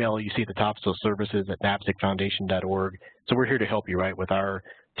email you see at the top, so services@napsgfoundation.org. So we're here to help you, right, with our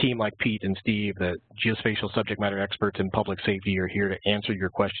team like Pete and Steve, the geospatial subject matter experts in public safety, are here to answer your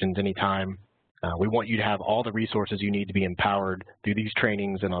questions anytime. We want you to have all the resources you need to be empowered through these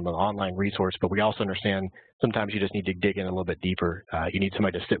trainings and on the online resource, but we also understand sometimes you just need to dig in a little bit deeper. You need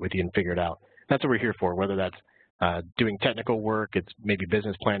somebody to sit with you and figure it out. That's what we're here for, whether that's doing technical work, it's maybe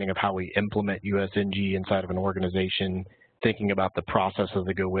business planning of how we implement USNG inside of an organization, thinking about the processes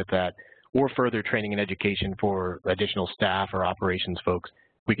that go with that, or further training and education for additional staff or operations folks.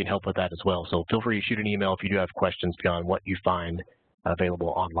 We can help with that as well. So feel free to shoot an email if you do have questions beyond what you find available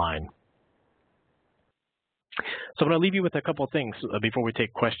online. So I'm going to leave you with a couple of things before we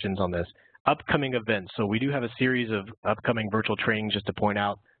take questions on this. Upcoming events. So we do have a series of upcoming virtual trainings just to point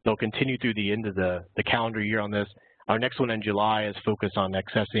out. They'll continue through the end of the calendar year on this. Our next one in July is focused on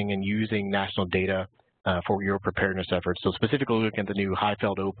accessing and using national data for your preparedness efforts. So specifically looking at the new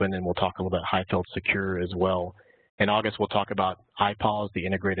Highfield Open, and we'll talk a little bit Highfield Secure as well. In August, we'll talk about IPAWS, the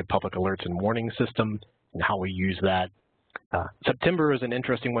Integrated Public Alerts and Warning System, and how we use that. September is an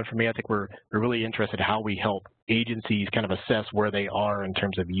interesting one for me. I think we're really interested in how we help agencies kind of assess where they are in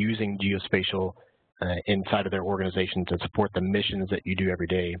terms of using geospatial inside of their organization to support the missions that you do every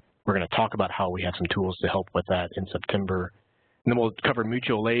day. We're going to talk about how we have some tools to help with that in September. And then we'll cover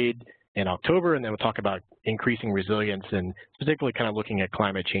mutual aid in October, and then we'll talk about increasing resilience and specifically kind of looking at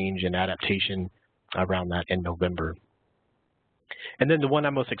climate change and adaptation around that in November. And then the one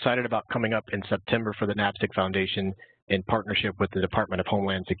I'm most excited about coming up in September for the NAPSG Foundation in partnership with the Department of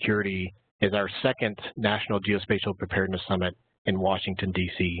Homeland Security is our second National Geospatial Preparedness Summit in Washington,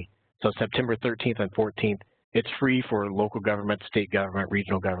 D.C. So September 13th and 14th, it's free for local government, state government,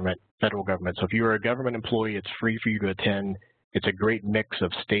 regional government, federal government. So if you're a government employee, it's free for you to attend. It's a great mix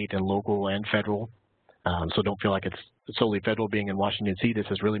of state and local and federal. So don't feel like it's solely federal being in Washington, D.C.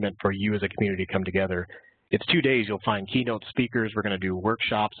 This is really meant for you as a community to come together. It's 2 days. You'll find keynote speakers. We're going to do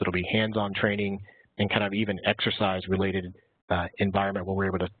workshops. It'll be hands-on training and kind of even exercise-related environment where we're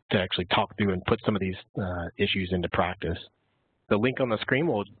able to actually talk through and put some of these issues into practice. The link on the screen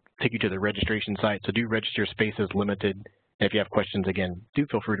will take you to the registration site. So do register, space is limited. And if you have questions, again, do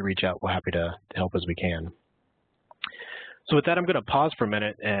feel free to reach out. We're happy to help as we can. So with that, I'm going to pause for a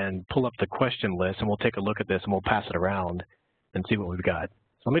minute and pull up the question list, and we'll take a look at this, and we'll pass it around and see what we've got.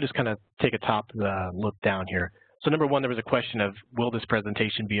 So let me just kind of take a top look down here. So number one, there was a question of, will this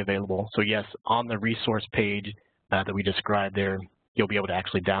presentation be available? So yes, on the resource page that we described there, you'll be able to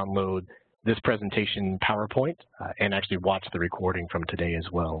actually download this presentation PowerPoint and actually watch the recording from today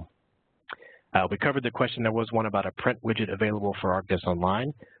as well. We covered the question. There was one about a print widget available for ArcGIS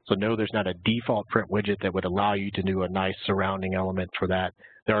Online. So no, there's not a default print widget that would allow you to do a nice surrounding element for that.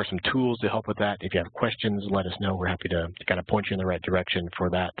 There are some tools to help with that. If you have questions, let us know. We're happy to kind of point you in the right direction for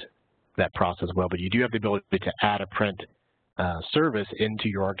that process as well. But you do have the ability to add a print service into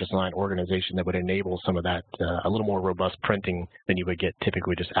your ArcGIS Online organization that would enable some of that, a little more robust printing than you would get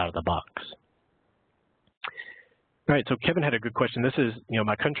typically just out of the box. All right, so Kevin had a good question. This is,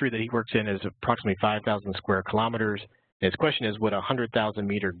 my country that he works in is approximately 5,000 square kilometers. His question is, would a 100,000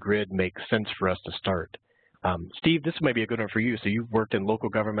 meter grid make sense for us to start? Steve, this might be a good one for you. So you've worked in local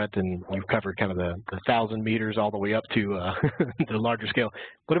government and you've covered kind of the 1,000 meters all the way up to the larger scale.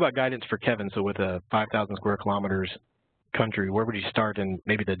 What about guidance for Kevin? So with a 5,000 square kilometers country, where would you start, and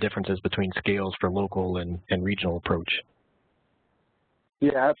maybe the differences between scales for local and regional approach?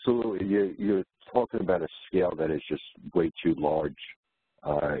 Yeah, absolutely. You're talking about a scale that is just way too large,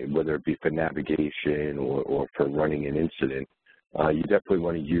 whether it be for navigation or for running an incident. You definitely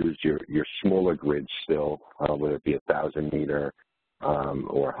want to use your smaller grids still, whether it be 1,000 meter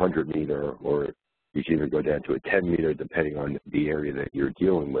or 100 meter, or you can even go down to a 10 meter depending on the area that you're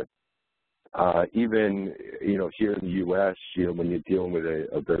dealing with. Even, here in the U.S., when you're dealing with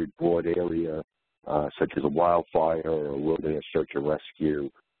a very broad area, such as a wildfire or a wilderness search and rescue,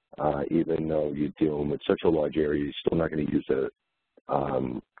 even though you're dealing with such a large area, you're still not going to use a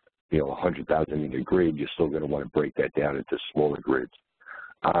 100,000 meter grid. You're still going to want to break that down into smaller grids.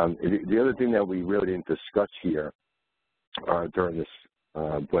 The other thing that we really didn't discuss here during this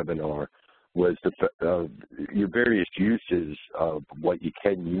webinar was your various uses of what you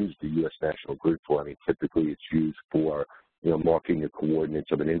can use the U.S. National Grid for. I mean, typically it's used for, marking the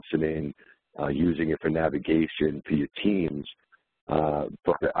coordinates of an incident, using it for navigation for your teams.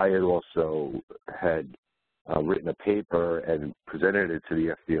 But I had also written a paper and presented it to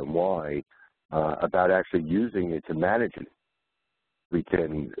the FDNY about actually using it to manage it.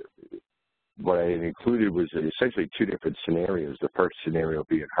 What I included was essentially two different scenarios. The first scenario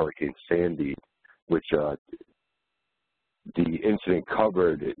being Hurricane Sandy, which the incident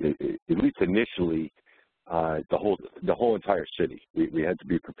covered, at least initially, the whole entire city. We had to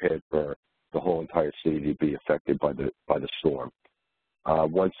be prepared for the whole entire city to be affected by the storm.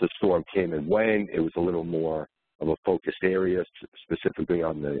 Once the storm came and went, it was a little more of a focused area, specifically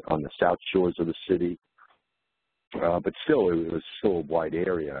on the south shores of the city. But still, it was still a wide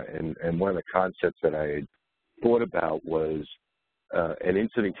area. And one of the concepts that I had thought about was an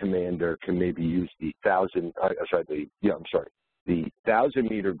incident commander can maybe use the 1,000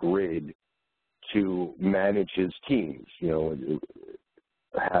 meter grid to manage his teams.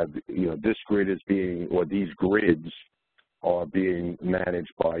 This grid is being, or these grids are being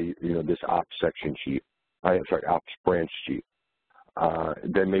managed by, this ops section chief. Ops branch chief.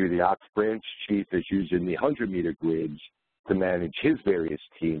 Then maybe the ops branch chief is using the 100 meter grids to manage his various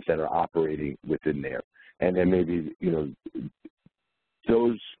teams that are operating within there. And then maybe,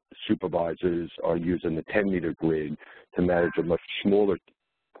 those supervisors are using the 10 meter grid to manage a much smaller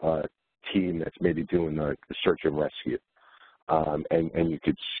team that's maybe doing the search and rescue. And you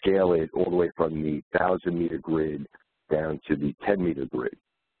could scale it all the way from the 1,000 meter grid down to the 10 meter grid.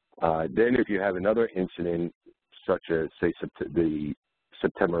 Then if you have another incident, such as, say, the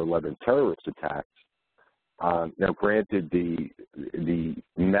September 11th terrorist attacks, now granted the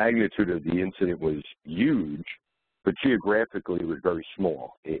magnitude of the incident was huge, but geographically it was very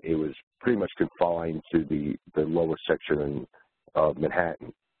small. It was pretty much confined to the lower section of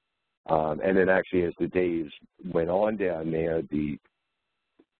Manhattan. And then actually as the days went on down there,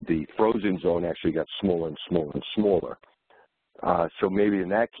 the frozen zone actually got smaller and smaller and smaller. So maybe in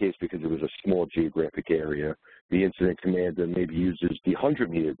that case, because it was a small geographic area, the incident commander maybe uses the 100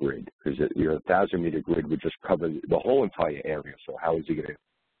 meter grid, because your 1,000 meter grid would just cover the whole entire area. So how is he going to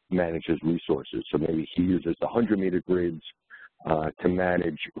manage his resources? So maybe he uses the 100 meter grids to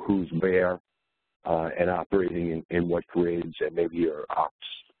manage who's where and operating in what grids, and maybe your ops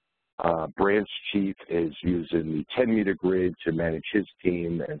branch chief is using the 10 meter grid to manage his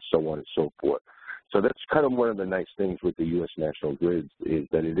team, and so on and so forth. So that's kind of one of the nice things with the U.S. National Grid, is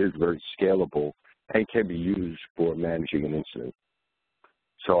that it is very scalable and can be used for managing an incident.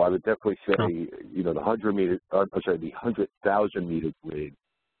 So I would definitely say, you know, the 100,000 meter grid,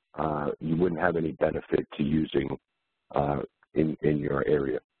 you wouldn't have any benefit to using in your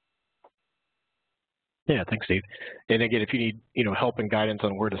area. Yeah, thanks, Steve. And again, if you need, you know, help and guidance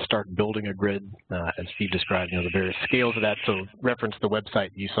on where to start building a grid, as Steve described, you know, the various scales of that, so reference the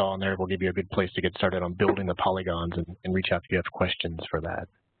website you saw on there. We'll give you a good place to get started on building the polygons and reach out if you have questions for that.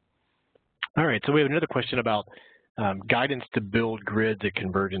 All right, so we have another question about guidance to build grids at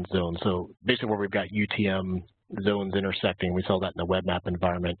convergence zones. So basically where we've got UTM zones intersecting, we saw that in the web map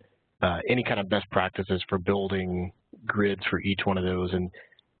environment. Any kind of best practices for building grids for each one of those. And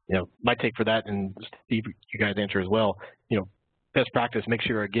you know, my take for that, and Steve, you guys answer as well, you know, best practice, make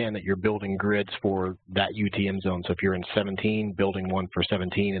sure again that you're building grids for that UTM zone. So if you're in 17, building one for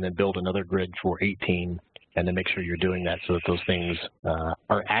 17 and then build another grid for 18, and then make sure you're doing that so that those things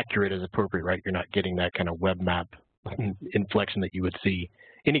are accurate as appropriate, right? You're not getting that kind of web map inflection that you would see.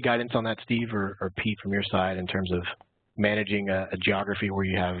 Any guidance on that, Steve or Pete, from your side in terms of managing a geography where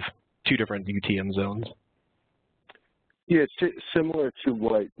you have two different UTM zones? Yeah, it's similar to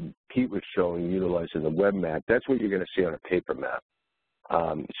what Pete was showing, utilizing the web map. That's what you're going to see on a paper map.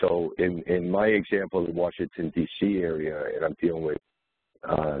 So in my example, the Washington, D.C. area, and I'm dealing with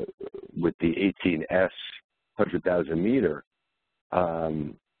the 18S 100,000 meter,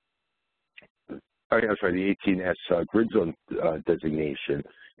 I'm sorry, the 18S grid zone designation.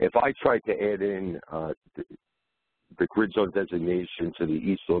 If I try to add in the grid zone designation to the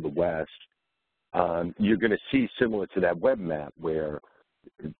east or the west, you're going to see similar to that web map where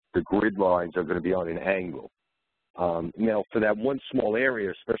the grid lines are going to be on an angle. Now, for that one small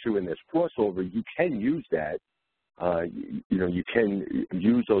area, especially when there's crossover, you can use that. You know, you can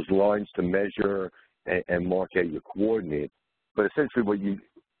use those lines to measure and mark out your coordinates. But essentially, what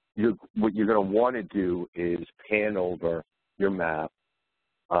you're going to want to do is pan over your map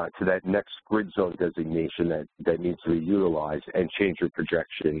to that next grid zone designation that needs to be utilized and change your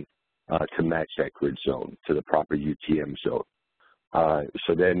projection to match that grid zone to the proper UTM zone.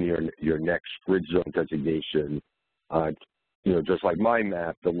 So then your next grid zone designation, you know, just like my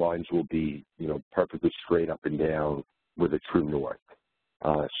map, the lines will be, you know, perfectly straight up and down with a true north.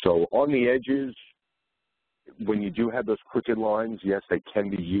 So on the edges, when you do have those crooked lines, yes, they can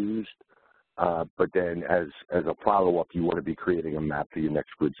be used. But then as a follow-up, you want to be creating a map for your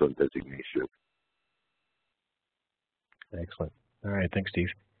next grid zone designation. Excellent. All right, thanks, Steve.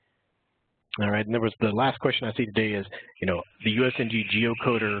 All right, and there was the last question I see today is, you know, the USNG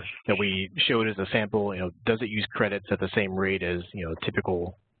geocoder that we showed as a sample, you know, does it use credits at the same rate as, you know,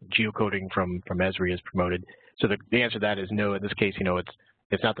 typical geocoding from Esri is promoted? So the answer to that is no. In this case, you know,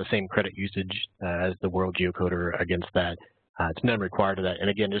 it's not the same credit usage as the World Geocoder against that. It's none required of that. And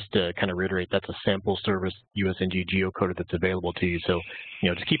again, just to kind of reiterate, that's a sample service USNG geocoder that's available to you. So, you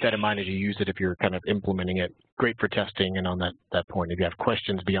know, just keep that in mind as you use it if you're kind of implementing it. Great for testing. And on that point, if you have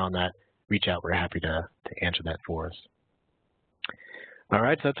questions beyond that, reach out. We're happy to answer that for us. All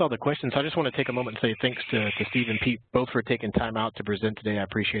right, so that's all the questions. I just want to take a moment and say thanks to Steve and Pete, both for taking time out to present today. I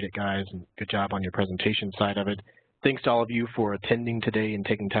appreciate it, guys, and good job on your presentation side of it. Thanks to all of you for attending today and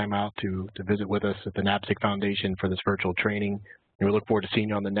taking time out to visit with us at the NAPSG Foundation for this virtual training. And we look forward to seeing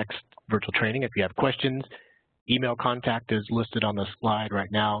you on the next virtual training. If you have questions, email contact is listed on the slide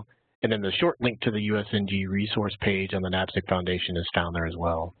right now. And then the short link to the USNG resource page on the NAPSG Foundation is found there as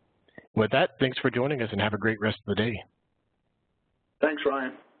well. With that, thanks for joining us and have a great rest of the day. Thanks,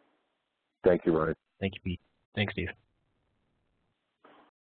 Ryan. Thank you, Ryan. Thank you, Pete. Thanks, Steve.